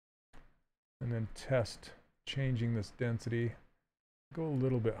 And then test changing this density. Go a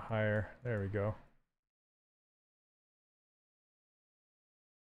little bit higher. There we go.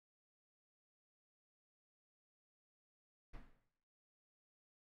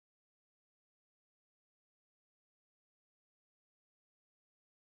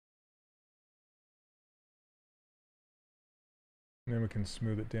 And then we can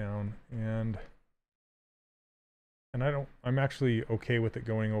smooth it down, and I'm actually okay with it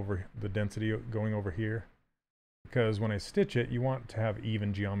going over the density going over here, because when I stitch it, you want to have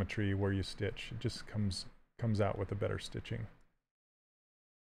even geometry where you stitch. It just comes out with a better stitching.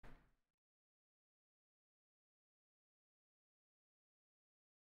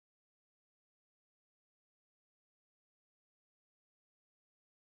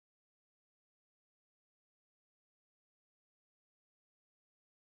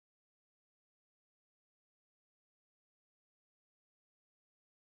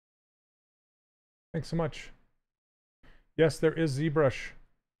 Thanks so much. Yes, there is ZBrush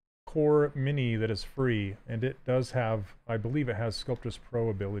Core Mini that is free, and it does have, I believe it has Sculptress Pro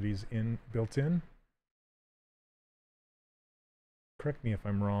abilities built in. Correct me if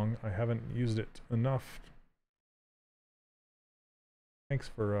I'm wrong. I haven't used it enough. Thanks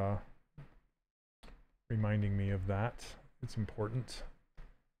for reminding me of that. It's important.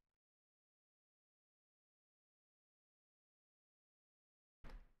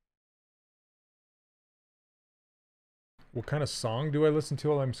 What kind of song do I listen to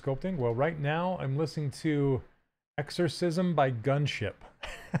while I'm sculpting? Well, right now I'm listening to Exorcism by Gunship.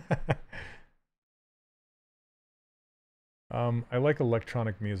 I like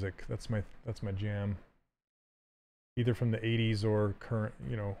electronic music. That's my jam. Either from the 80s or current,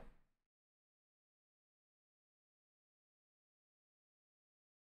 you know.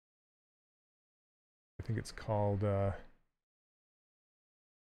 think it's called, what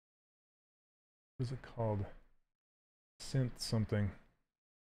is it called? Synth something.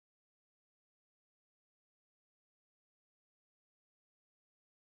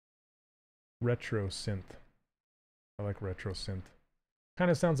 Retro synth. I like retro synth. Kind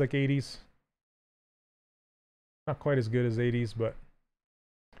of sounds like 80s. Not quite as good as 80s, but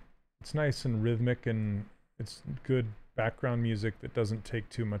it's nice and rhythmic, and it's good background music that doesn't take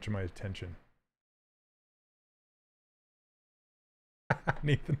too much of my attention.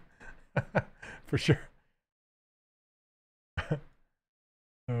 Nathan. For sure.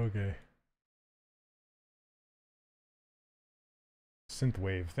 Okay.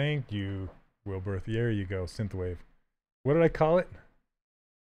 Synthwave. Thank you, Wilbert. There you go. Synthwave. What did I call it?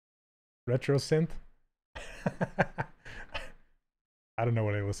 Retro synth? I don't know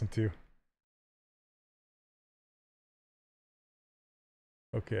what I listen to.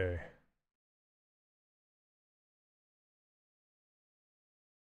 Okay.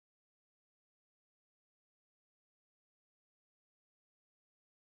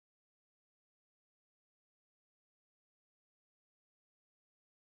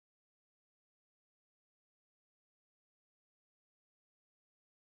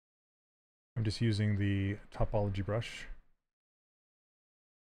 I'm just using the topology brush.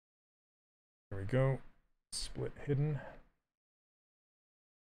 There we go. Split hidden.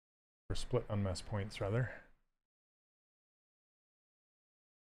 Or split unmasked points, rather.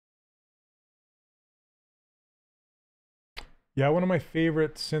 Yeah, one of my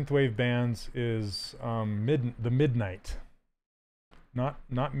favorite synthwave bands is the Midnight.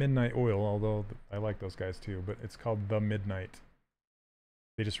 Not Midnight Oil, although I like those guys too, but it's called The Midnight.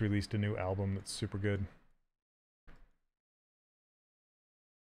 They just released a new album that's super good.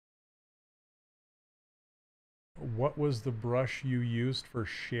 What was the brush you used for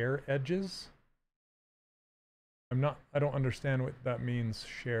shear edges? I don't understand what that means,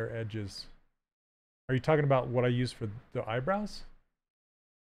 shear edges. Are you talking about what I use for the eyebrows?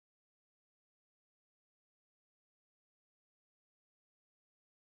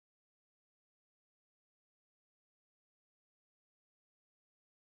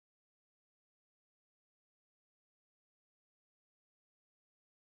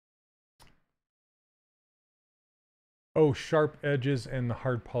 Oh, sharp edges and the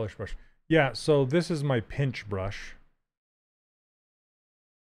hard polish brush. Yeah, so this is my pinch brush.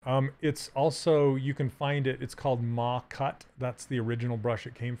 It's also, you can find it, it's called Ma Cut. That's the original brush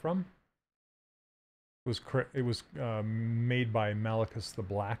it came from. It was made by Malachus the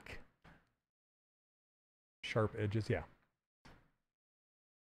Black. Sharp edges, yeah.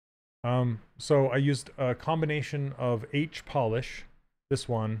 So I used a combination of H polish, this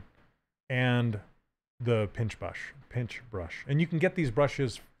one, and the pinch brush. And you can get these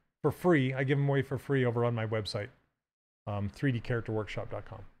brushes for free. I give them away for free over on my website,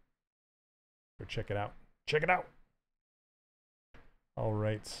 3dcharacterworkshop.com. Go check it out. Check it out. All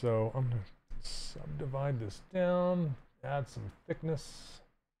right, so I'm going to subdivide this down, add some thickness.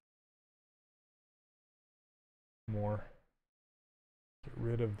 More. Get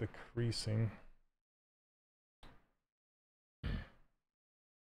rid of the creasing.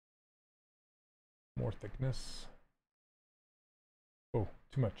 More thickness. Oh,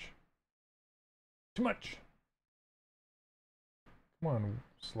 too much. Too much. Come on,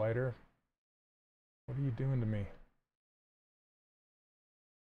 slider. What are you doing to me?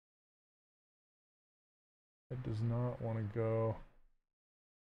 It does not want to go.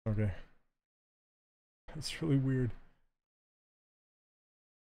 Okay. It's really weird.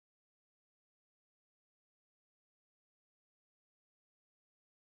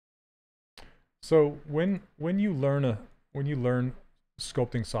 So when you learn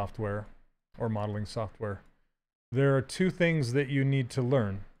sculpting software or modeling software, there are two things that you need to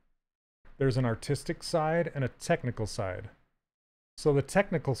learn. There's an artistic side and a technical side. So the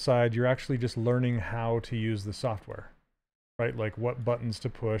technical side, you're actually just learning how to use the software, right? Like what buttons to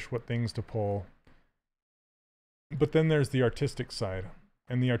push, what things to pull. But then there's the artistic side.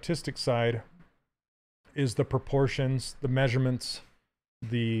 And the artistic side is the proportions, the measurements,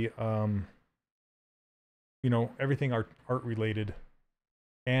 the, you know, everything art related.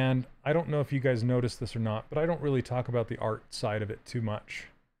 And I don't know if you guys noticed this or not, but I don't really talk about the art side of it too much.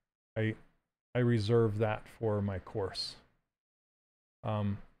 I reserve that for my course.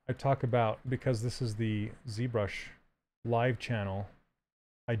 I talk about, because this is the ZBrush live channel,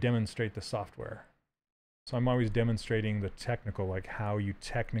 I demonstrate the software. So I'm always demonstrating the technical, like how you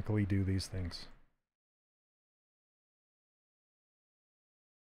technically do these things.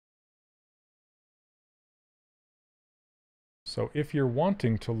 So if you're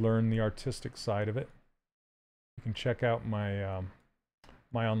wanting to learn the artistic side of it, you can check out my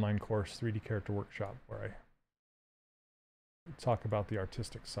my online course, 3D Character Workshop, where I talk about the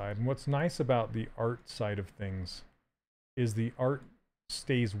artistic side. And what's nice about the art side of things is the art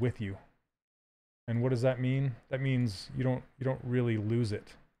stays with you. And what does that mean? That means you don't really lose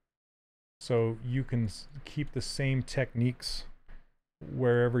it. So you can keep the same techniques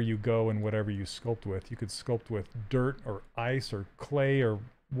wherever you go and whatever you sculpt with. You could sculpt with dirt or ice or clay or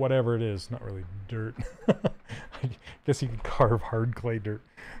whatever it is. Not really dirt. I guess you could carve hard clay dirt,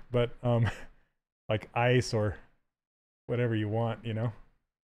 but like ice or whatever you want, you know.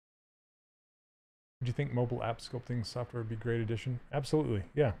 Do you think mobile app sculpting software would be a great addition? Absolutely,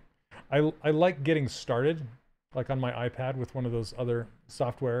 yeah. I like getting started, like on my iPad with one of those other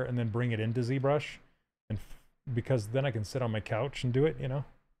software, and then bring it into ZBrush, and because then I can sit on my couch and do it, you know.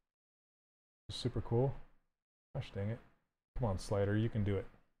 Super cool. Gosh dang it. Come on, Slider, you can do it.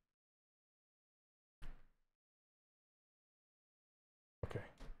 Okay.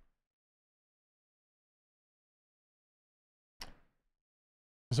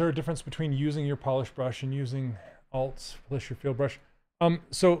 Is there a difference between using your polish brush and using Alt's polish your field brush?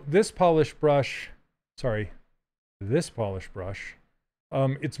 So this polish brush,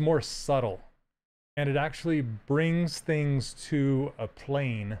 it's more subtle, and it actually brings things to a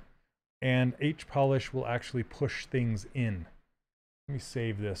plane, and H-polish will actually push things in. Let me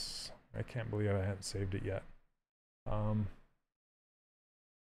save this. I can't believe I hadn't saved it yet. Let's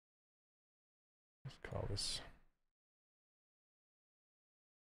call this.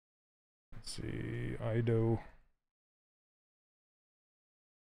 Let's see, Ido.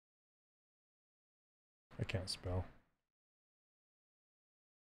 I can't spell.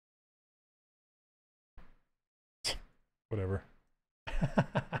 Whatever.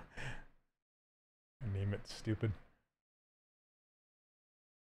 Name it stupid.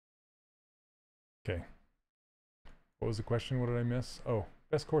 Okay. What was the question? What did I miss? Oh,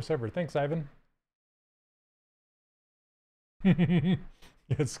 best course ever. Thanks, Ivan. Yeah,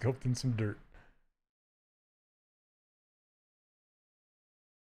 sculpting some dirt.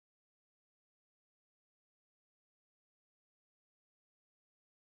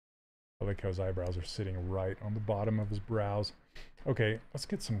 I like how his eyebrows are sitting right on the bottom of his brows. Okay, let's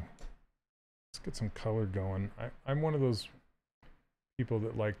get some color going. I'm one of those people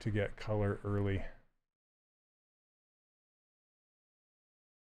that like to get color early.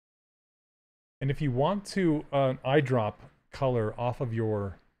 And if you want to eyedrop color off of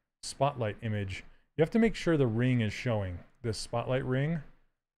your spotlight image, you have to make sure the ring is showing, this spotlight ring.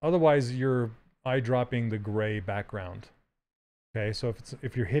 Otherwise, you're eyedropping the gray background. Okay, so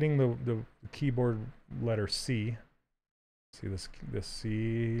if you're hitting the keyboard letter C, see this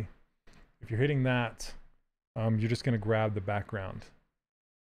C, if you're hitting that, you're just going to grab the background.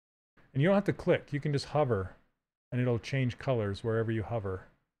 And you don't have to click, you can just hover, and it'll change colors wherever you hover.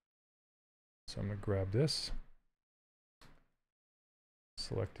 So I'm going to grab this,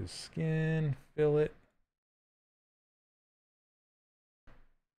 select his skin, fill it,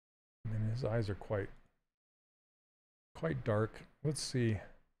 and then his eyes are quite dark. Let's see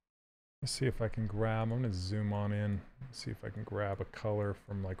if I can grab, I'm going to zoom on in, see if I can grab a color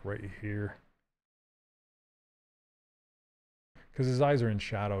from like right here. Because his eyes are in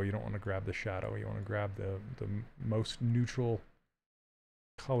shadow, you don't want to grab the shadow, you want to grab the most neutral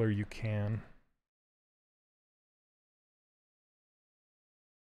color you can.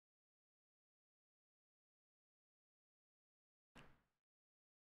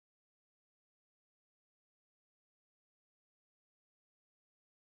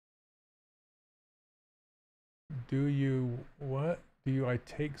 Do you I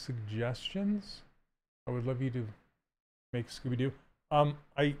take suggestions? I would love you to make Scooby-Doo.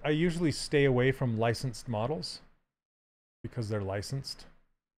 I usually stay away from licensed models because they're licensed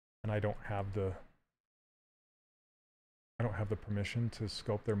and I don't have the permission to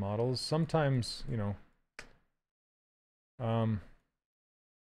sculpt their models. Sometimes, you know,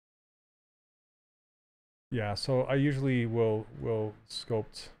 yeah, so I usually will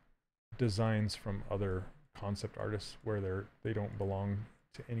sculpt designs from other concept artists where they don't belong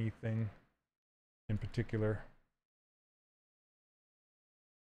to anything in particular.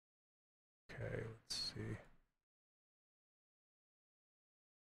 Okay, let's see.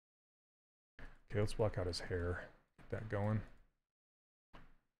 Okay, let's block out his hair. Get that going.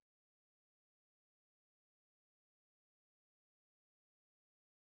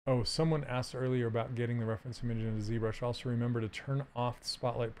 Oh, someone asked earlier about getting the reference image into ZBrush. Also remember to turn off the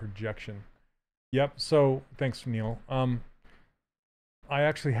spotlight projection. Yep, so thanks, Neil. I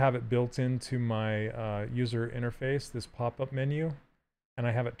actually have it built into my user interface, this pop-up menu. and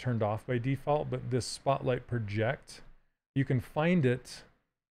I have it turned off by default, but this Spotlight Project, you can find it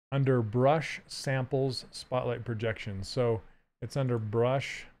under Brush, Samples, Spotlight Projection. So it's under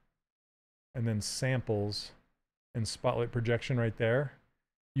Brush, and then Samples, and Spotlight Projection right there.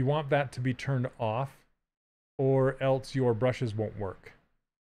 You want that to be turned off, or else your brushes won't work.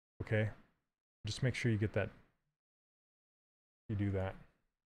 Okay? Just make sure you get that. You do that.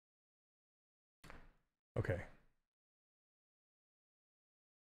 Okay.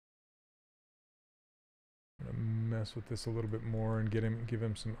 I'm gonna mess with this a little bit more and give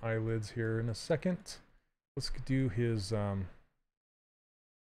him some eyelids here in a second. Let's do his let's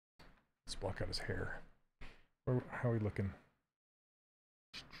block out his hair. How are we looking?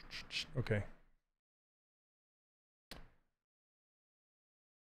 Okay.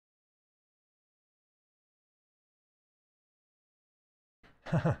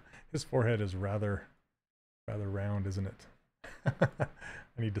 His forehead is rather round, isn't it? I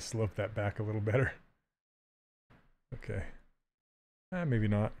need to slope that back a little better. Okay. Maybe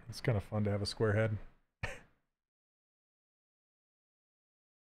not. It's kind of fun to have a square head.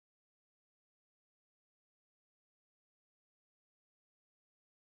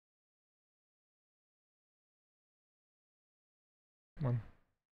 Come on.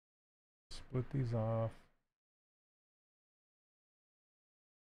 Split these off.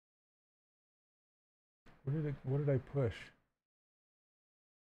 What did I push?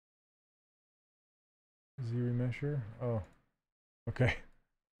 ZRemesher? Oh. Okay.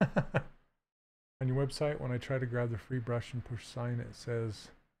 On your website, when I try to grab the free brush and push sign, it says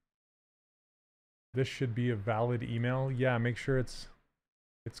this should be a valid email. Yeah, make sure it's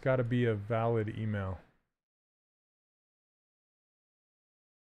got to be a valid email.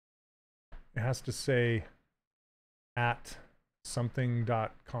 It has to say at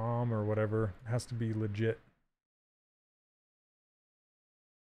something.com or whatever. It has to be legit.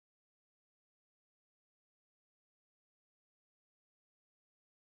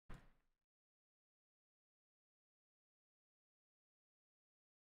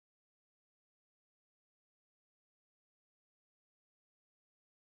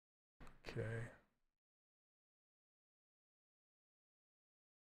 Okay.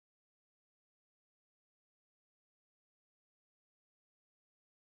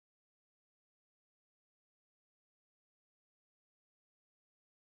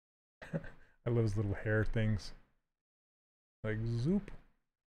 I love his little hair things. Like zoop.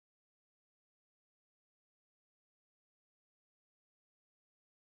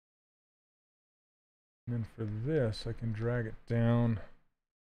 And then for this, I can drag it down.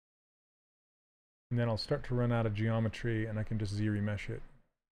 And then I'll start to run out of geometry and I can just ZRemesh it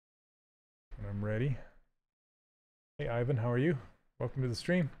when I'm ready. Hey Ivan, how are you? Welcome to the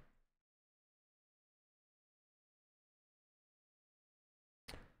stream.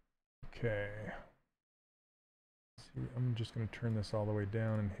 Okay. See, I'm just going to turn this all the way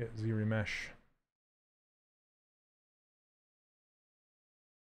down and hit ZRemesh.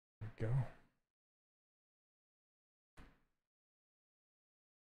 There we go.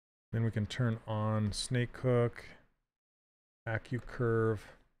 Then we can turn on snake hook, AccuCurve.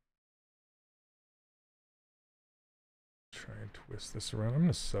 Try and twist this around. I'm going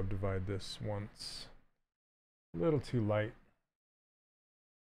to subdivide this once. A little too light.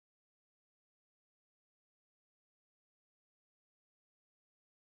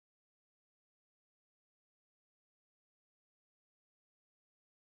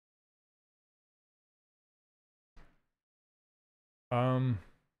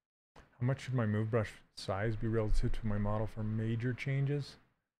 How much should my move brush size be relative to my model for major changes?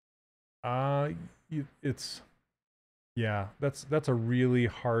 Yeah, that's a really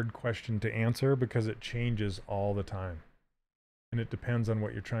hard question to answer because it changes all the time. And it depends on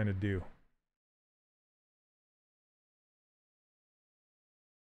what you're trying to do.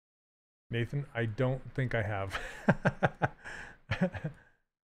 Nathan, I don't think I have.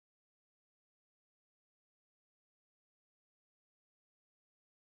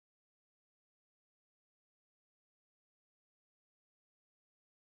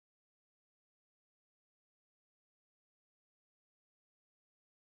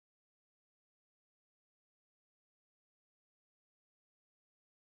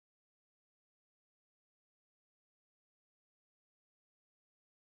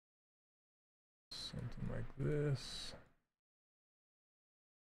 Something like this.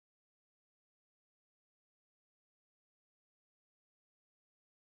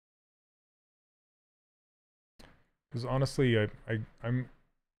 Because honestly, I've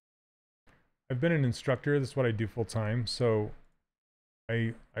been an instructor. This is what I do full time. So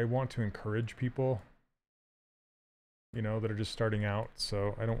I want to encourage people you know, that are just starting out.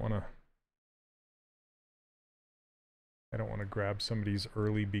 So I don't want to grab somebody's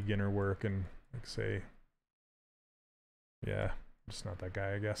early beginner work and like say, yeah, I'm just not that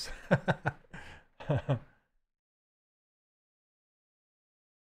guy, I guess.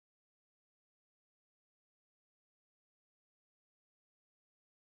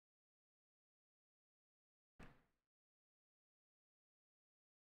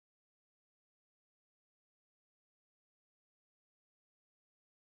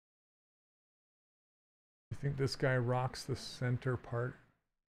 You think this guy rocks the center part?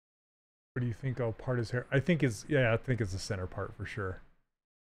 Or do you think I'll part his hair? I think it's, yeah, I think it's the center part for sure.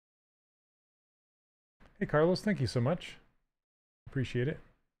 Hey, Carlos, thank you so much. Appreciate it.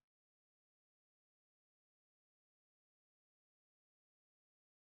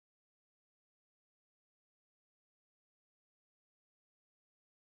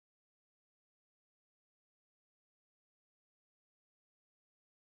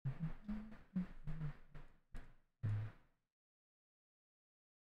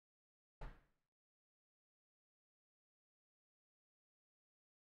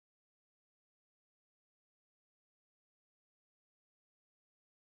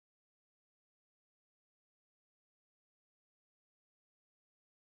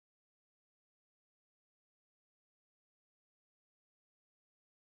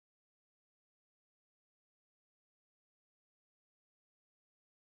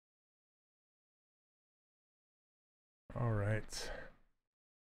 All right.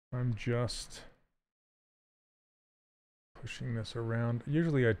 I'm just pushing this around.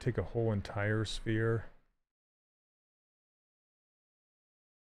 Usually I'd take a whole entire sphere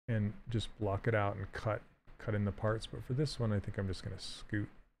and just block it out and cut in the parts, but for this one I think I'm just going to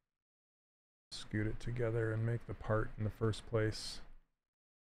scoot it together and make the part in the first place.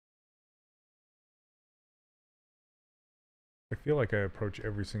 I feel like I approach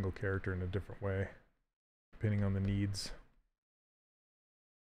every single character in a different way, depending on the needs.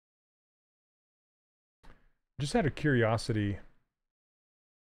 Just out of curiosity.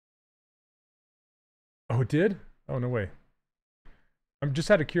 Oh, it did? Oh, no way. I'm just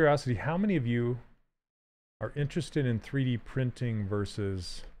out of curiosity, how many of you are interested in 3D printing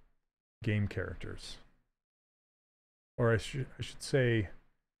versus game characters? Or I should say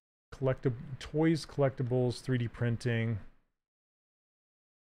toys, collectibles, 3D printing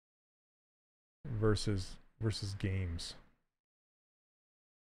versus games.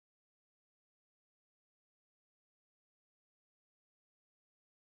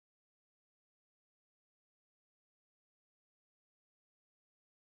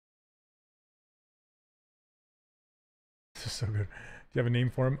 This is so good. Do you have a name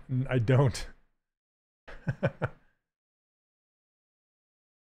for him? I don't.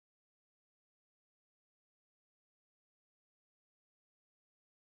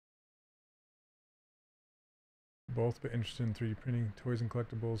 Both, but interested in 3D printing, toys and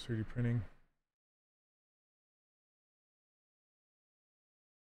collectibles, 3D printing.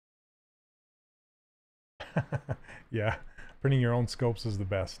 Yeah, printing your own sculpts is the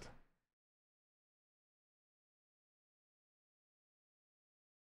best.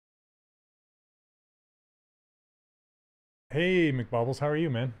 Hey, McBobbles, how are you,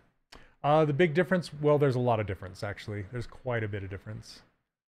 man? The big difference, well, there's a lot of difference, actually. There's quite a bit of difference.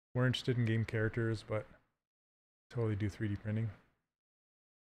 We're interested in game characters, but totally do 3D printing.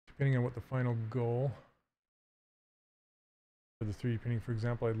 Depending on what the final goal. For the 3D printing, for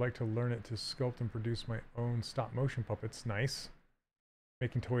example, I'd like to learn it to sculpt and produce my own stop motion puppets. Nice.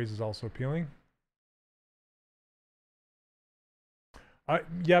 Making toys is also appealing.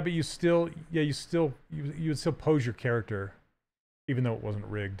 Yeah, but you would still pose your character, even though it wasn't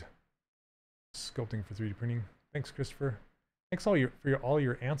rigged. Sculpting for 3D printing. Thanks, Christopher. Thanks for all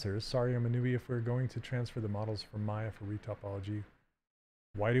your answers. Sorry, I'm a newbie. If we're going to transfer the models from Maya for retopology,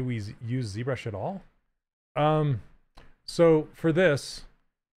 why do we use ZBrush at all? So for this,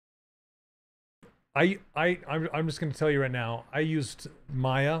 I'm just going to tell you right now. I used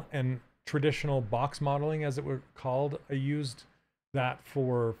Maya and traditional box modeling, as it were called. I used that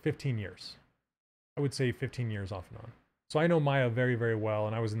for 15 years. I would say 15 years off and on. So I know Maya very, very well,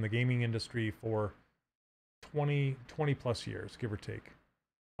 and I was in the gaming industry for 20 plus years, give or take.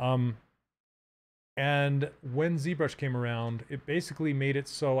 And when ZBrush came around, it basically made it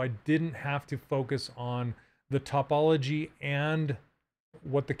so I didn't have to focus on the topology and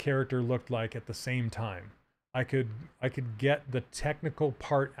what the character looked like at the same time. I could get the technical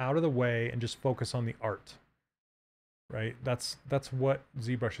part out of the way and just focus on the art. Right? That's what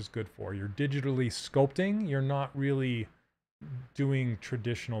ZBrush is good for. You're digitally sculpting, you're not really doing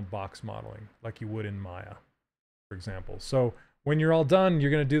traditional box modeling like you would in Maya. for example. So when you're all done,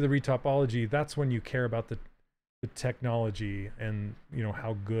 you're going to do the retopology. That's when you care about the technology and, you know,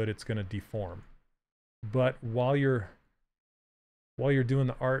 how good it's going to deform. But while you're doing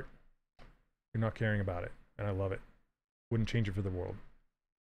the art, you're not caring about it, and I love it. Wouldn't change it for the world.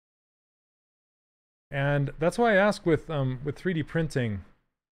 And that's why I ask with 3D printing.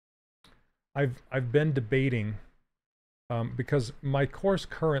 I've been debating because my course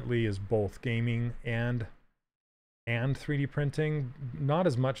currently is both gaming and 3D printing. Not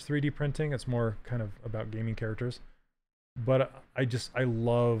as much 3D printing. It's more kind of about gaming characters. But I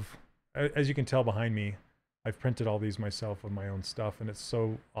love, as you can tell behind me, I've printed all these myself with my own stuff, and it's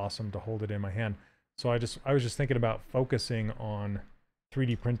so awesome to hold it in my hand. So I was just thinking about focusing on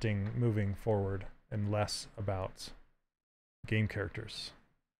 3D printing moving forward and less about game characters.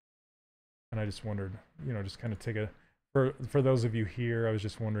 And I just wondered, you know, just kind of take a, for those of you here, I was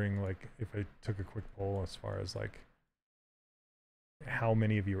just wondering, like, if I took a quick poll as far as, like, how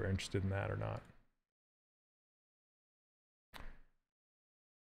many of you are interested in that or not.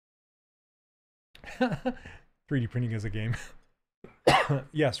 "3D printing is a game."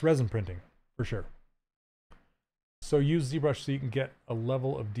 Yes, resin printing, for sure. So use ZBrush so you can get a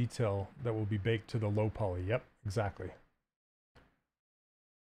level of detail that will be baked to the low poly. Yep, exactly.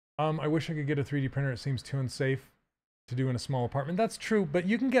 I wish I could get a 3D printer. It seems too unsafe to do in a small apartment. That's true, but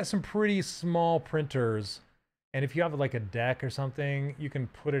you can get some pretty small printers. And if you have like a deck or something, you can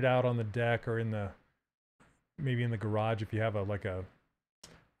put it out on the deck or in the, maybe in the garage if you have a, like a,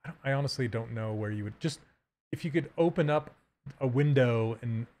 I honestly don't know where you would just, if you could open up a window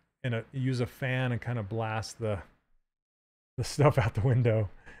and use a fan and kind of blast the stuff out the window,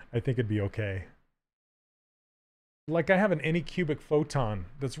 I think it'd be okay. Like, I have an Anycubic photon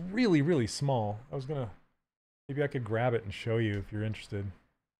that's really, really small. I was gonna, maybe I could grab it and show you if you're interested.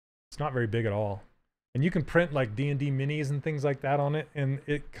 It's not very big at all. And you can print like D&D minis and things like that on it, and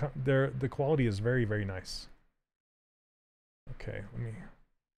the quality is very, very nice. Okay, let me.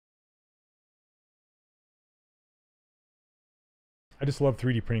 I just love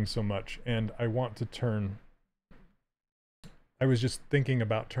 3D printing so much, and I want to turn, I was just thinking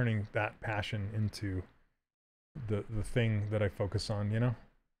about turning that passion into the thing that I focus on, you know?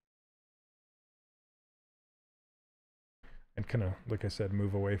 And kind of, like I said,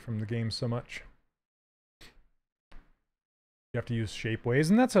 move away from the game so much. You have to use Shapeways,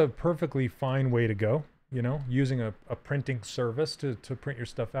 and that's a perfectly fine way to go, you know, using a printing service to print your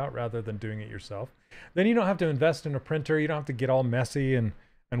stuff out rather than doing it yourself. Then you don't have to invest in a printer. You don't have to get all messy and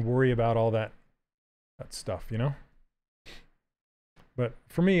worry about all that stuff, you know? But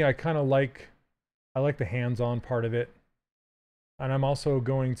for me, I kind of like, I like the hands-on part of it. And I'm also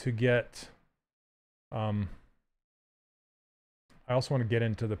going to get, I also want to get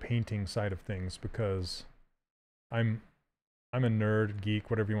into the painting side of things because I'm a nerd, geek,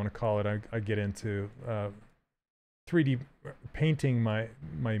 whatever you want to call it. I get into 3D painting my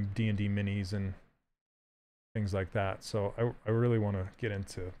D&D minis and things like that. So I really want to get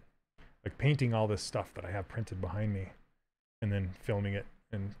into like painting all this stuff that I have printed behind me and then filming it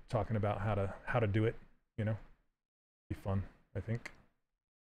and talking about how to do it, you know? Be fun, I think.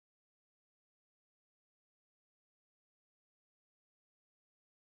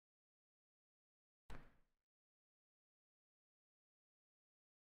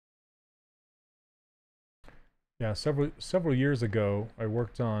 Yeah, several years ago, I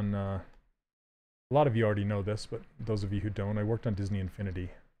worked on, a lot of you already know this, but those of you who don't, I worked on Disney Infinity.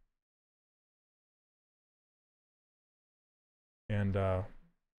 And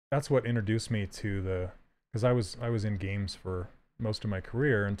that's what introduced me to the, because I was in games for most of my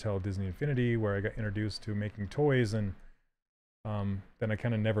career until Disney Infinity, where I got introduced to making toys, and then I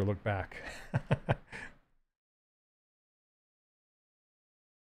kind of never looked back.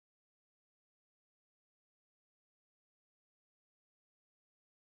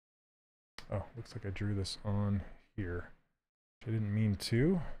 Oh, looks like I drew this on here, which I didn't mean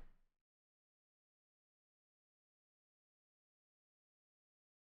to.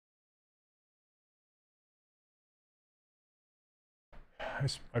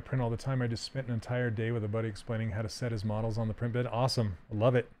 I print all the time. I just spent an entire day with a buddy explaining how to set his models on the print bed. Awesome. I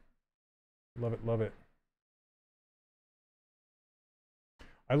love it. Love it, love it.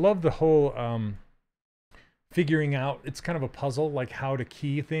 I love the whole figuring out, it's kind of a puzzle, like how to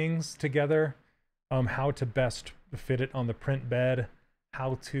key things together, how to best fit it on the print bed,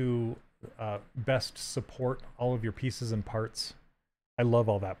 how to best support all of your pieces and parts. I love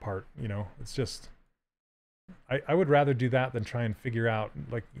all that part, you know. It's just, I would rather do that than try and figure out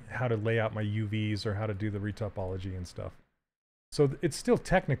like how to lay out my UVs or how to do the retopology and stuff. So it's still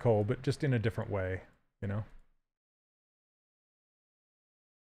technical, but just in a different way, you know.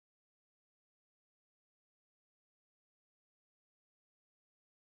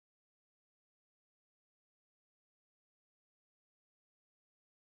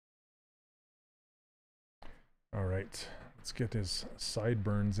 All right, let's get his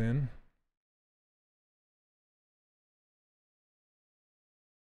sideburns in.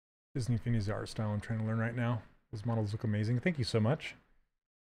 Disney Infinity art style I'm trying to learn right now. Those models look amazing. Thank you so much.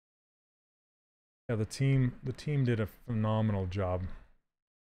 Yeah, the team did a phenomenal job.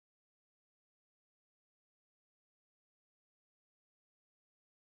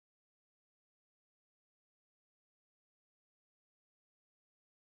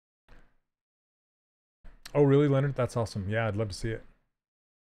 Oh, really, Leonard? That's awesome. Yeah, I'd love to see it.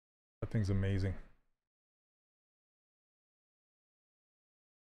 That thing's amazing.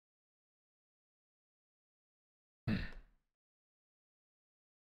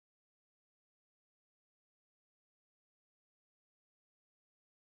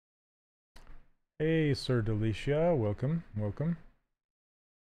 Hey, Sir Delicia, welcome, welcome.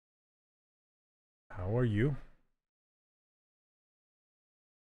 How are you?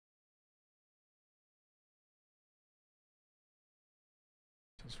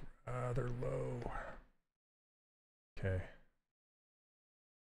 Just rather low. Okay.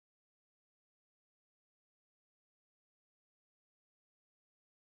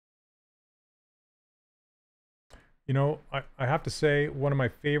 You know, I have to say, one of my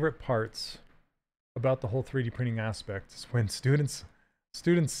favorite parts about the whole 3D printing aspect is when students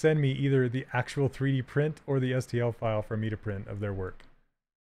send me either the actual 3D print or the STL file for me to print of their work.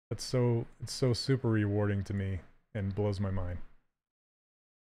 It's so super rewarding to me and blows my mind.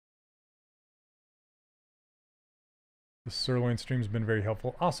 The sirloin stream's been very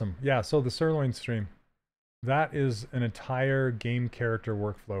helpful. Awesome. Yeah, so the sirloin stream, that is an entire game character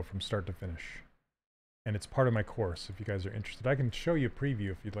workflow from start to finish. And it's part of my course if you guys are interested. I can show you a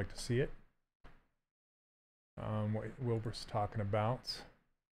preview if you'd like to see it. What Wilbur's talking about.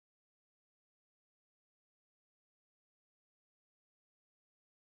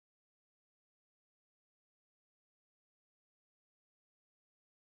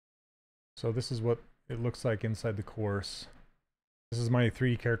 So this is what it looks like inside the course. This is my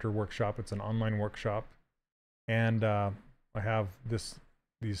 3D character workshop. It's an online workshop. And I have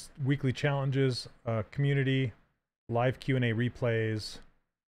these weekly challenges, community, live Q&A replays.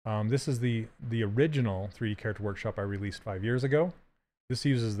 This is the original 3D character workshop I released 5 years ago. This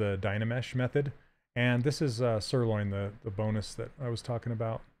uses the Dynamesh method. And this is Sirloin, the bonus that I was talking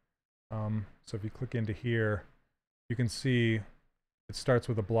about. So if you click into here, you can see it starts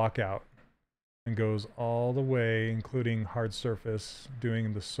with a block out and goes all the way, including hard surface,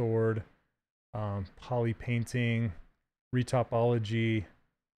 doing the sword, poly painting, retopology,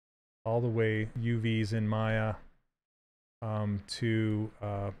 all the way UVs in Maya, to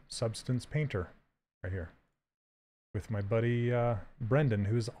Substance Painter right here with my buddy Brendan,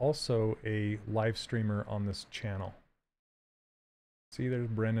 who's also a live streamer on this channel. See, there's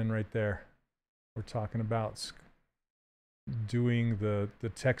Brendan right there. We're talking about doing the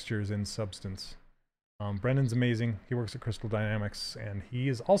textures in Substance. Brendan's amazing. He works at Crystal Dynamics, and he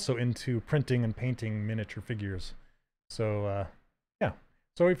is also into printing and painting miniature figures. So yeah.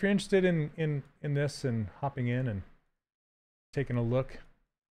 So if you're interested in this and hopping in and taking a look,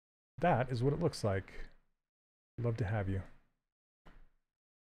 that is what it looks like. I'd love to have you.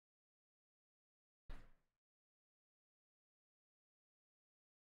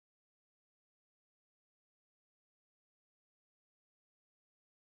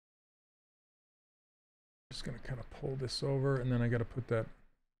 Just gonna kind of pull this over, and then I gotta put that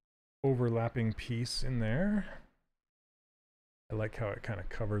overlapping piece in there. I like how it kind of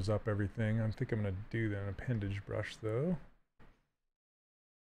covers up everything. I think I'm gonna do that in appendage brush though.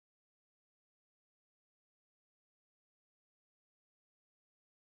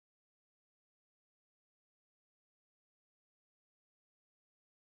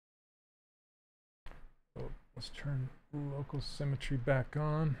 So let's turn local symmetry back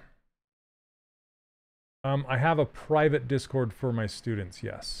on. I have a private Discord for my students,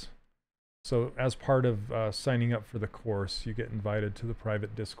 yes. So as part of signing up for the course, you get invited to the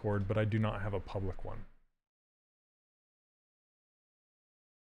private Discord, but I do not have a public one.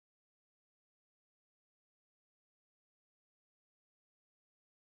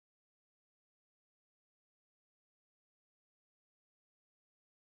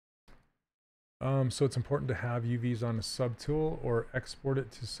 So it's important to have UVs on a subtool or export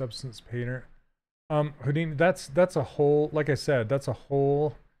it to Substance Painter. Houdini, that's a whole, like I said, that's a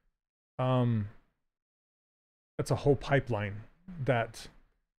whole pipeline that,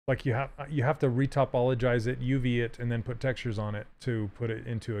 like, you have to retopologize it, UV it, and then put textures on it to put it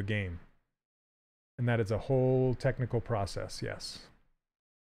into a game. And that is a whole technical process, yes.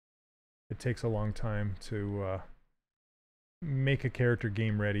 It takes a long time to make a character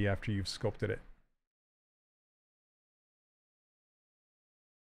game ready after you've sculpted it.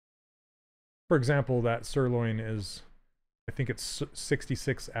 For example, that sirloin is, I think it's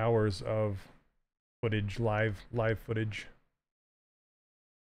 66 hours of footage, live footage.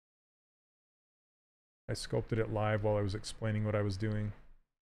 I sculpted it live while I was explaining what I was doing.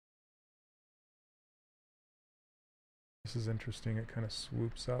 This is interesting, it kind of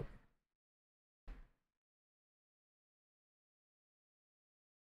swoops up.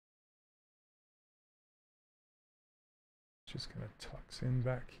 Just kind of tucks in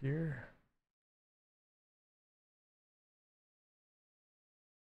back here.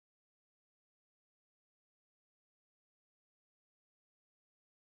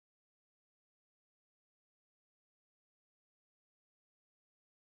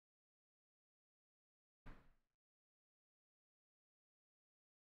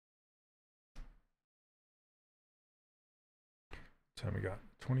 Time we got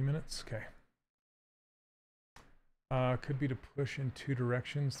 20 minutes. Okay. Could be to push in two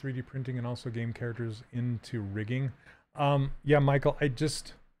directions, 3D printing and also game characters into rigging. Yeah, Michael, I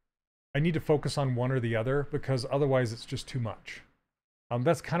need to focus on one or the other because otherwise it's just too much.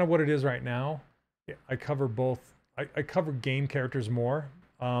 That's kind of what it is right now. I cover both. I cover game characters more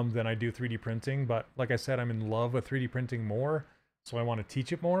than I do 3D printing, but like I said, I'm in love with 3D printing more, so I want to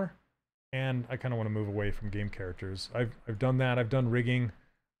teach it more. And I kind of want to move away from game characters. I've done that. I've done rigging.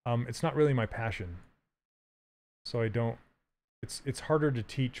 It's not really my passion. So I don't, it's harder to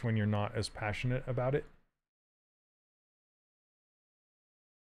teach when you're not as passionate about it.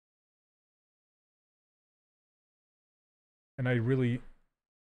 And I really,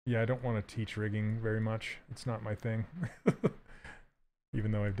 yeah, I don't want to teach rigging very much. It's not my thing.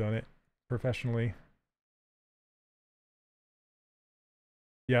 Even though I've done it professionally.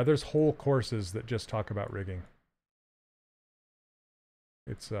 Yeah, there's whole courses that just talk about rigging.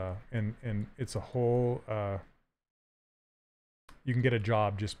 It's and it's a whole you can get a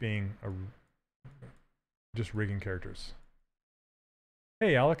job just being just rigging characters.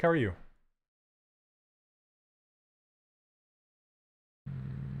 Hey Alec, how are you?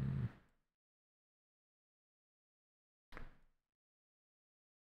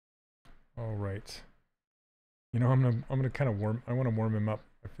 All right. You know, I'm gonna kind of I want to warm him up.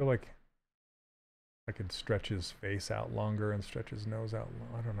 I feel like I could stretch his face out longer and stretch his nose out.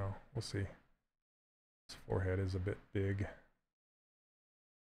 I don't know. We'll see. His forehead is a bit big.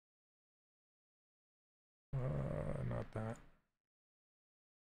 Not that.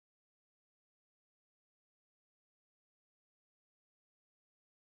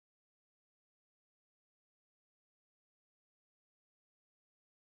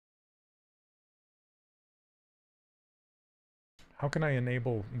 How can I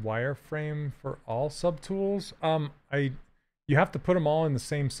enable wireframe for all subtools? You have to put them all in the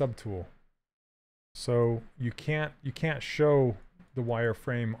same subtool. So you can't show the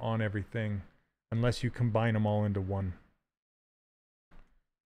wireframe on everything unless you combine them all into one.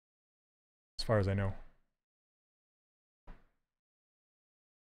 As far as I know.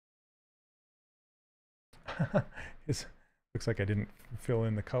 Looks like I didn't fill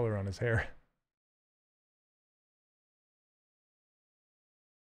in the color on his hair.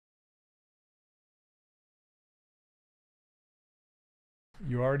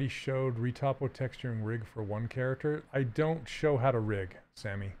 You already showed retopo texturing rig for one character. I don't show how to rig,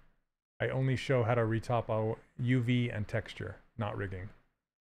 Sammy. I only show how to retopo UV and texture, not rigging.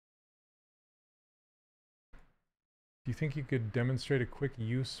 Do you think you could demonstrate a quick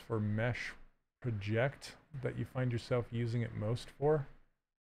use for mesh project that you find yourself using it most for?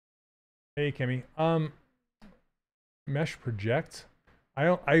 Hey, Kimmy. Mesh project?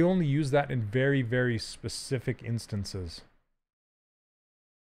 I only use that in very, very specific instances.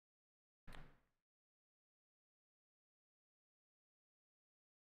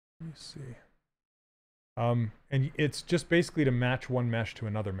 Let me see. And it's just basically to match one mesh to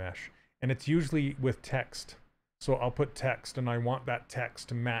another mesh. And it's usually with text. So I'll put text and I want that text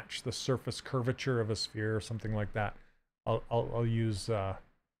to match the surface curvature of a sphere or something like that. I'll use that.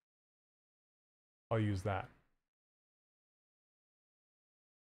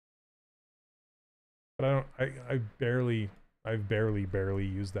 But I've barely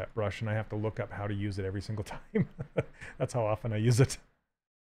used that brush and I have to look up how to use it every single time. That's how often I use it.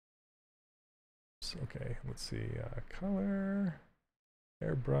 Okay, let's see, color,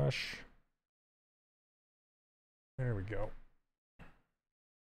 airbrush. There we go.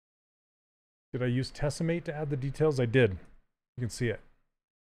 Did I use Tessimate to add the details? I did. You can see it.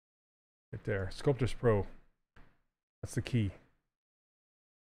 Right there. Sculptors Pro. That's the key.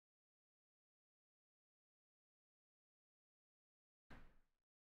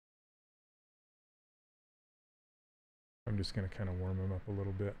 I'm just going to kind of warm them up a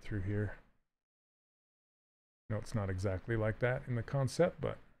little bit through here. No, it's not exactly like that in the concept,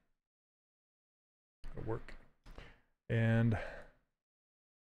 but it'll work. And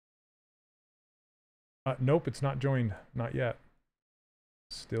nope, it's not joined. Not yet.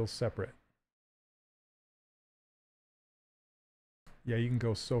 Still separate. Yeah, you can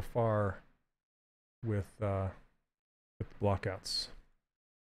go so far with blockouts.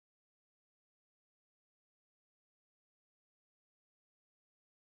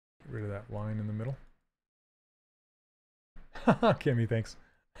 Get rid of that line in the middle. Kimmy, thanks.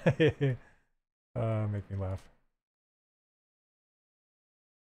 Make me laugh.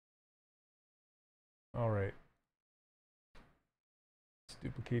 All right. Let's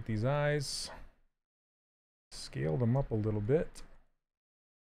duplicate these eyes. Scale them up a little bit.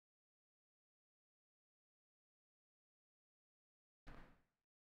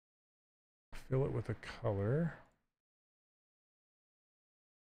 Fill it with a color.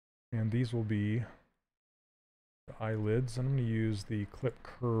 And these will be the eyelids. I'm going to use the clip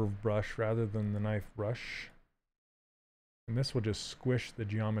curve brush rather than the knife brush. And this will just squish the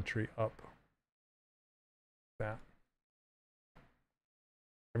geometry up. That.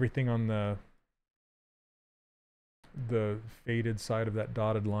 Everything on the faded side of that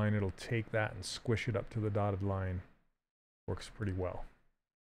dotted line, it'll take that and squish it up to the dotted line. Works pretty well.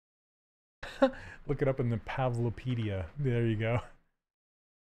 Look it up in the Pavlopedia. There you go.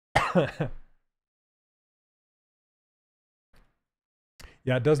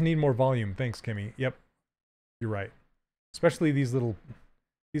 Yeah, it does need more volume. Thanks, Kimmy. Yep, you're right. Especially these little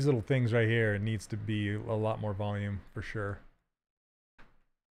things right here. It needs to be a lot more volume for sure.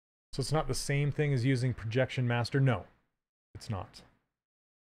 So it's not the same thing as using Projection Master. No, it's not.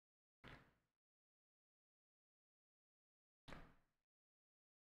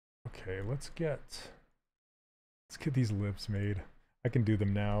 Okay, let's get these lips made. I can do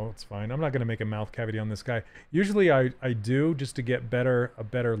them now. It's fine. I'm not going to make a mouth cavity on this guy. Usually I do just to get a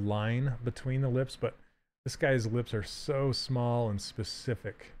better line between the lips, but this guy's lips are so small and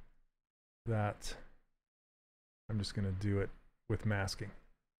specific that I'm just going to do it with masking.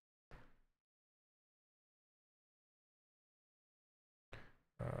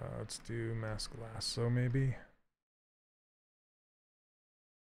 Let's do mask lasso maybe.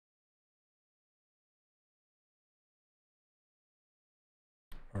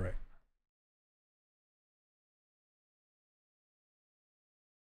 All right.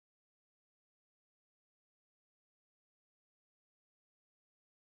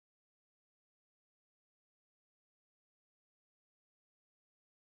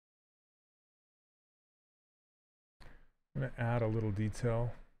 I'm going to add a little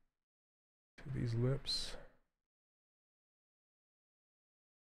detail to these lips.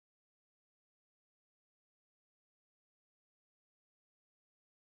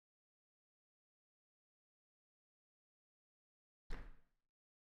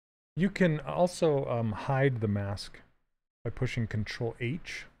 You can also hide the mask by pushing Control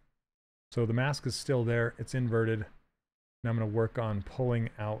H. So the mask is still there, it's inverted. Now I'm going to work on pulling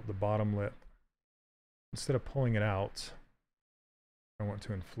out the bottom lip. Instead of pulling it out, I want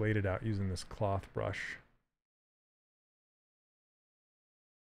to inflate it out using this cloth brush.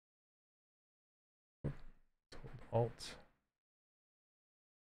 Hold Alt.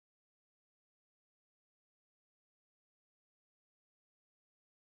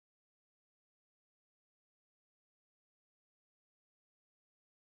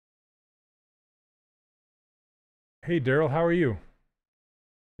 Hey Daryl, how are you?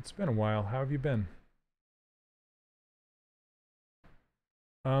 It's been a while. How have you been?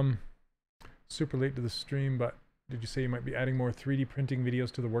 Super late to the stream, but did you say you might be adding more 3D printing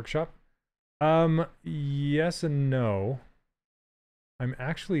videos to the workshop? Yes and no. I'm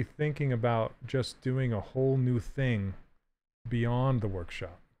actually thinking about just doing a whole new thing beyond the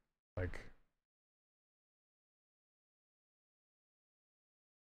workshop. Like,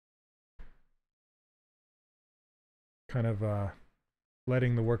 kind of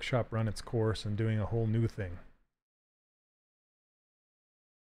letting the workshop run its course and doing a whole new thing.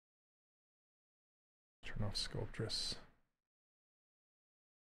 Turn off Sculptress.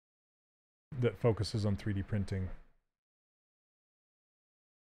 That focuses on 3D printing.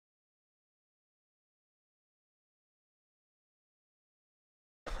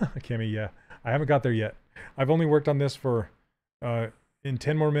 Kimmy, yeah. I haven't got there yet. I've only worked on this for, in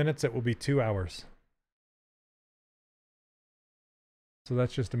 10 more minutes, it will be 2 hours. So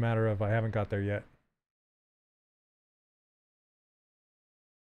that's just a matter of I haven't got there yet.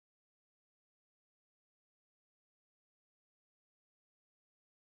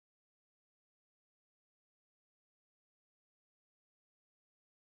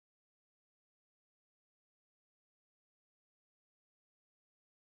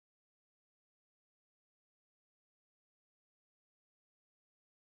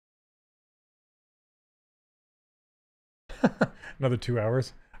 Another 2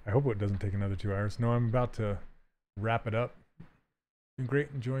 hours. I hope it doesn't take another 2 hours. No, I'm about to wrap it up. Been great,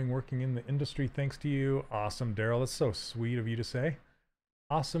 enjoying working in the industry. Thanks to you. Awesome, Daryl. That's so sweet of you to say.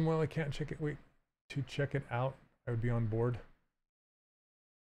 Awesome. Well, I can't wait to check it out. I would be on board.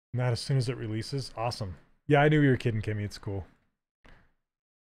 Not as soon as it releases. Awesome. Yeah, I knew you were kidding, Kimmy. It's cool.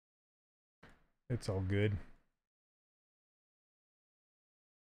 It's all good.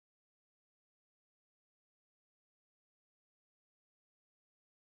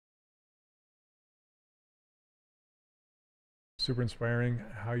 Super inspiring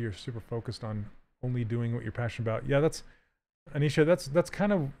how you're super focused on only doing what you're passionate about. Yeah, that's Anisha, that's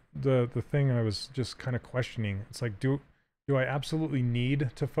kind of the thing I was just kind of questioning. It's like, do I absolutely need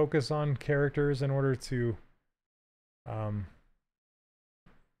to focus on characters in order to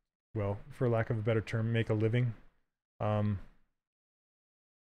well, for lack of a better term, make a living?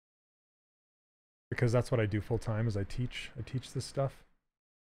 Because that's what I do full time is I teach this stuff.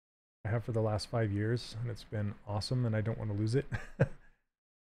 I have for the last 5 years, and it's been awesome, and I don't want to lose it.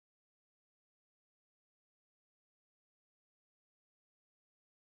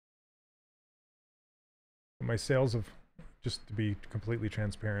 My sales have, just to be completely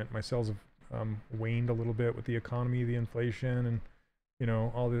transparent, my sales have waned a little bit with the economy, the inflation, and you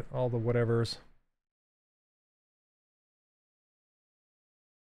know, all the whatevers.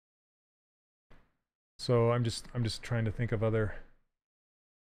 So I'm just trying to think of other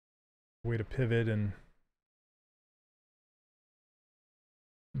way to pivot and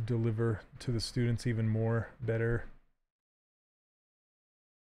deliver to the students even more better.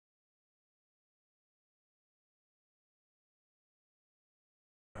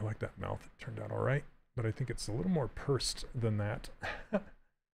 I like that mouth. It turned out all right, but I think it's a little more pursed than that.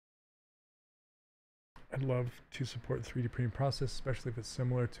 I'd love to support the 3D printing process, especially if it's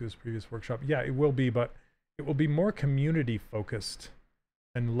similar to his previous workshop. Yeah, it will be, but it will be more community focused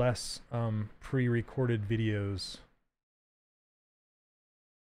and less pre-recorded videos.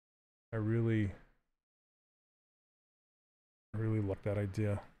 I really like that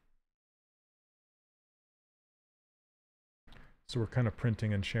idea. So we're kind of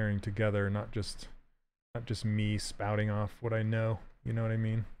printing and sharing together, not just me spouting off what I know. You know what I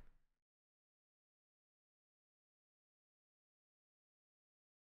mean?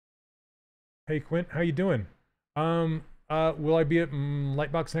 Hey Quint, how you doing? Will I be at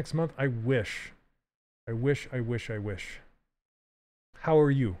Lightbox next month? I wish. I wish. How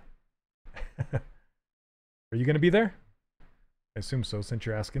are you? Are you gonna be there? I assume so, since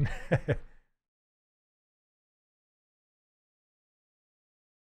you're asking. This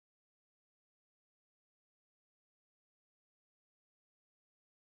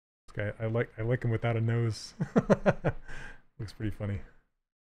guy, I like him without a nose. Looks pretty funny.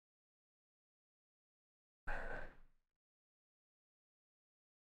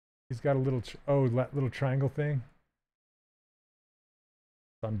 He's got a little little triangle thing.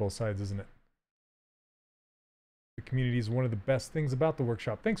 It's on both sides, isn't it? The community is one of the best things about the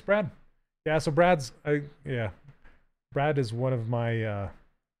workshop. Thanks, Brad. Yeah, so Brad is one of my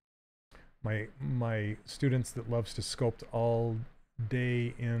my students that loves to sculpt all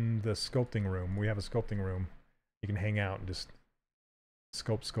day in the sculpting room. We have a sculpting room. You can hang out and just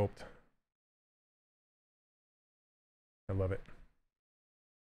sculpt. I love it.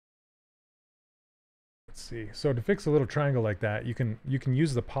 Let's see. So to fix a little triangle like that, you can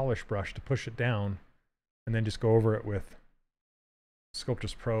use the polish brush to push it down and then just go over it with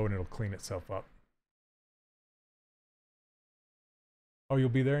Sculptris Pro and it'll clean itself up. Oh, you'll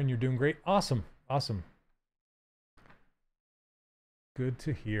be there and you're doing great? Awesome. Awesome. Good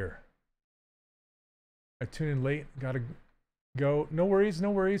to hear. I tuned in late. Gotta go. No worries.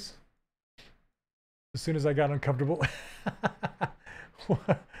 No worries. As soon as I got uncomfortable.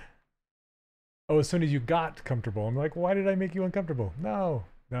 Oh, as soon as you got comfortable. I'm like, why did I make you uncomfortable? No,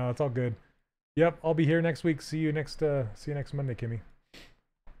 it's all good. Yep, I'll be here next week. See you next Monday, Kimmy.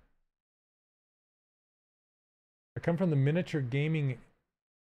 I come from the miniature gaming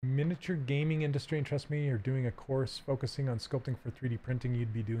industry, and trust me, you're doing a course focusing on sculpting for 3D printing,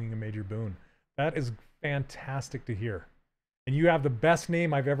 you'd be doing a major boon. That is fantastic to hear. And you have the best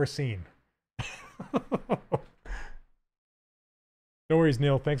name I've ever seen. No worries,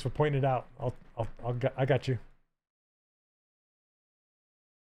 Neil. Thanks for pointing it out. I got you.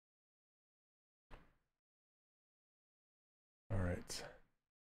 All right.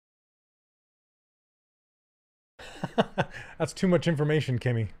 That's too much information,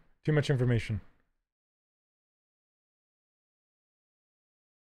 Kimmy. Too much information.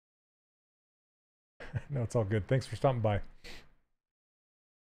 No, it's all good. Thanks for stopping by.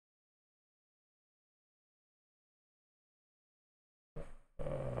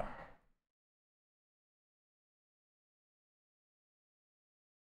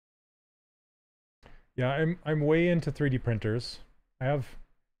 Yeah, I'm way into 3D printers. I have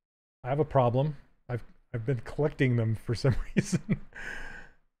a problem. I've been collecting them for some reason.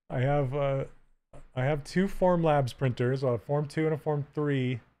 I have I have two Formlabs printers, a Form 2 and a Form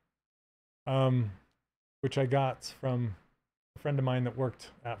 3, which I got from a friend of mine that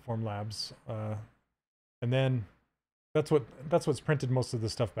worked at Formlabs. And then that's what's printed most of the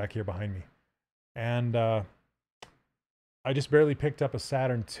stuff back here behind me. And I just barely picked up a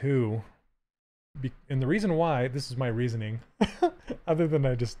Saturn II. And the reason why, this is my reasoning, other than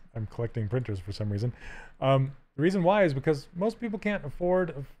I'm collecting printers for some reason. The reason why is because most people can't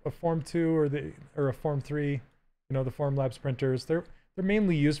afford a Form 2 or a Form 3, you know, the Formlabs printers. They're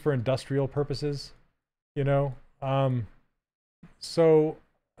mainly used for industrial purposes, you know. So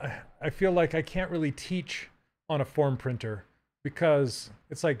I feel like I can't really teach on a form printer because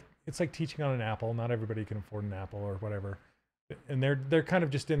it's like teaching on an Apple. Not everybody can afford an Apple or whatever. And they're kind of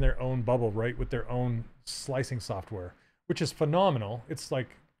just in their own bubble, right, with their own slicing software, which is phenomenal. It's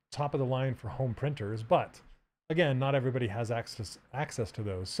like top of the line for home printers, but again, not everybody has access to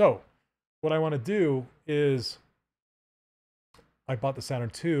those. So what I want to do is I bought the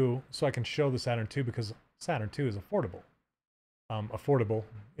Saturn II so I can show the Saturn II because Saturn II is affordable. Affordable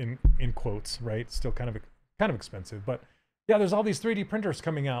in quotes, right? Still kind of expensive, but yeah, there's all these 3D printers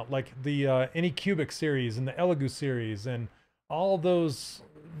coming out, like the Anycubic series and the Elegoo series and all those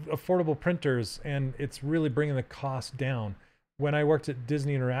affordable printers, and it's really bringing the cost down. When I worked at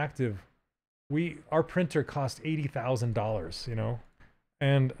Disney Interactive, our printer cost $80,000, you know,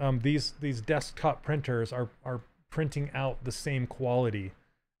 and these desktop printers are printing out the same quality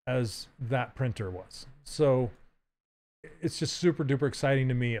as that printer was. So it's just super duper exciting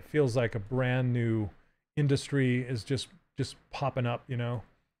to me. It feels like a brand new industry is just popping up, you know.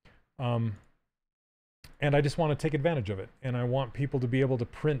 And I just want to take advantage of it. And I want people to be able to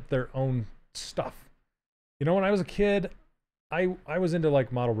print their own stuff. You know, when I was a kid, I was into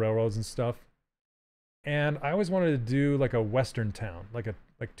like model railroads and stuff. And I always wanted to do like a Western town, like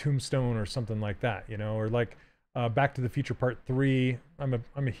Tombstone or something like that, you know, or like Back to the Future Part 3. I'm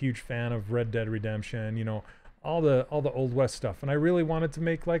a huge fan of Red Dead Redemption, you know, all the Old West stuff. And I really wanted to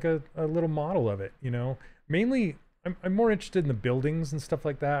make like a little model of it, you know. Mainly I'm more interested in the buildings and stuff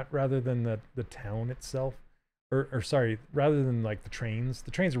like that rather than the town itself. Or sorry, rather than like the trains. The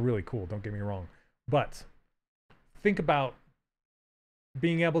trains are really cool, don't get me wrong. But think about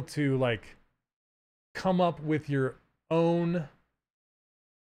being able to like come up with your own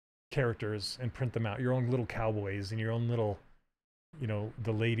characters and print them out, your own little cowboys and your own little, you know,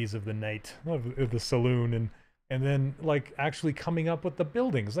 the ladies of the night of the saloon, and then like actually coming up with the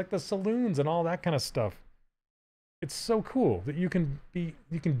buildings, like the saloons and all that kind of stuff. It's so cool that you can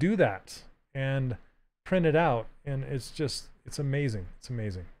do that and print it out, and it's amazing. It's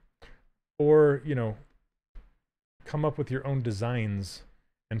amazing. Or, you know, come up with your own designs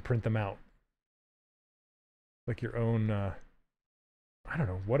and print them out. Like your own I don't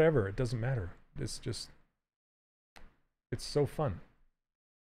know, whatever, it doesn't matter. It's so fun.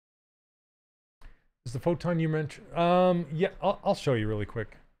 Is the photon you mentioned? Yeah, I'll show you really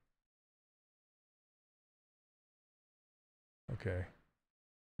quick. Okay.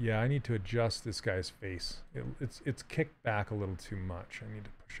 Yeah, I need to adjust this guy's face. It's kicked back a little too much. I need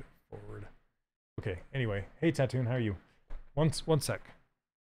to push it forward. Okay, anyway. Hey, Tattoon, how are you? One sec.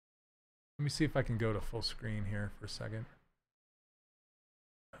 Let me see if I can go to full screen here for a second.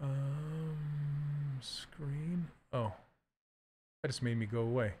 Screen. Oh. That just made me go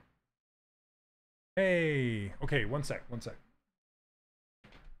away. Hey. Okay, one sec.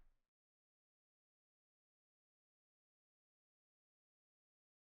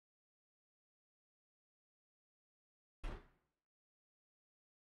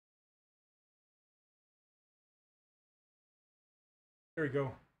 There we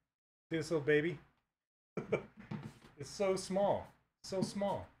go. See this little baby? It's so small. So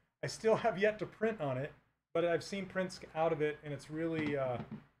small. I still have yet to print on it, but I've seen prints out of it, and it's really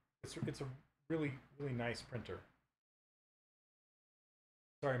it's a really nice printer.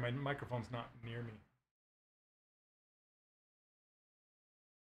 Sorry, my microphone's not near me.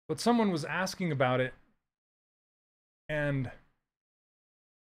 But someone was asking about it, and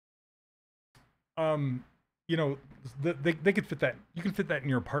you know, they could fit that. You can fit that in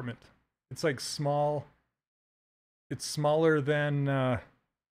your apartment. It's like small. It's smaller than I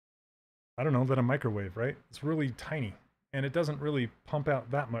don't know, than a microwave, right? It's really tiny, and it doesn't really pump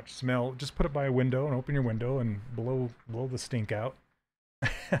out that much smell. Just put it by a window and open your window and blow the stink out.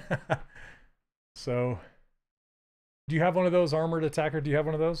 So, do you have one of those, Armored Attacker? Do you have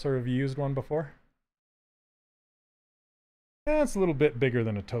one of those, or have you used one before? It's a little bit bigger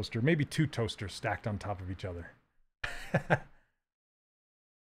than a toaster. Maybe 2 toasters stacked on top of each other.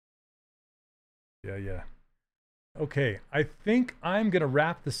 Yeah. Okay, I think I'm going to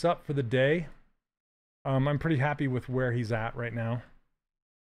wrap this up for the day. I'm pretty happy with where he's at right now.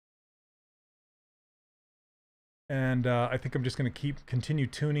 And I think I'm just going to continue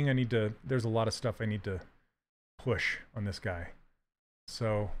tuning. There's a lot of stuff I need to push on this guy.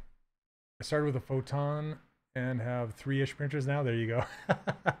 So I started with a photon and have 3-ish printers now. There you go.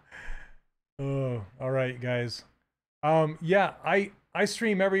 Oh, all right, guys. Yeah, I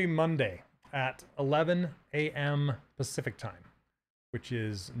stream every Monday at 11 a.m. Pacific time, which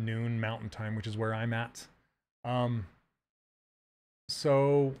is noon Mountain time, which is where I'm at.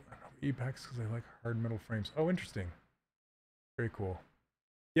 So Epex, because I like hard metal frames. Oh, interesting. Very cool.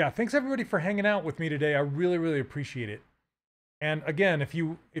 Yeah, thanks everybody for hanging out with me today. I really, really appreciate it. And again, if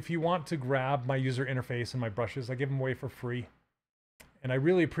you want to grab my user interface and my brushes, I give them away for free. And I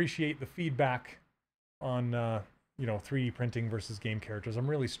really appreciate the feedback on 3D printing versus game characters. I'm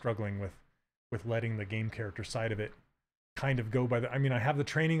really struggling with letting the game character side of it kind of go by the. I mean, I have the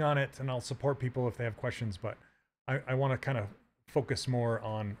training on it, and I'll support people if they have questions, but I want to kind of focus more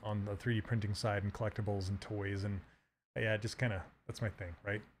on the 3D printing side and collectibles and toys, and yeah, just kind of, that's my thing,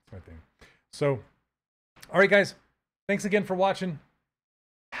 right? That's my thing. So, all right, guys, thanks again for watching.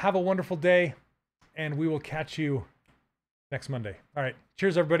 Have a wonderful day, and we will catch you next Monday. All right,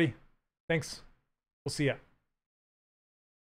 cheers, everybody. Thanks. We'll see ya.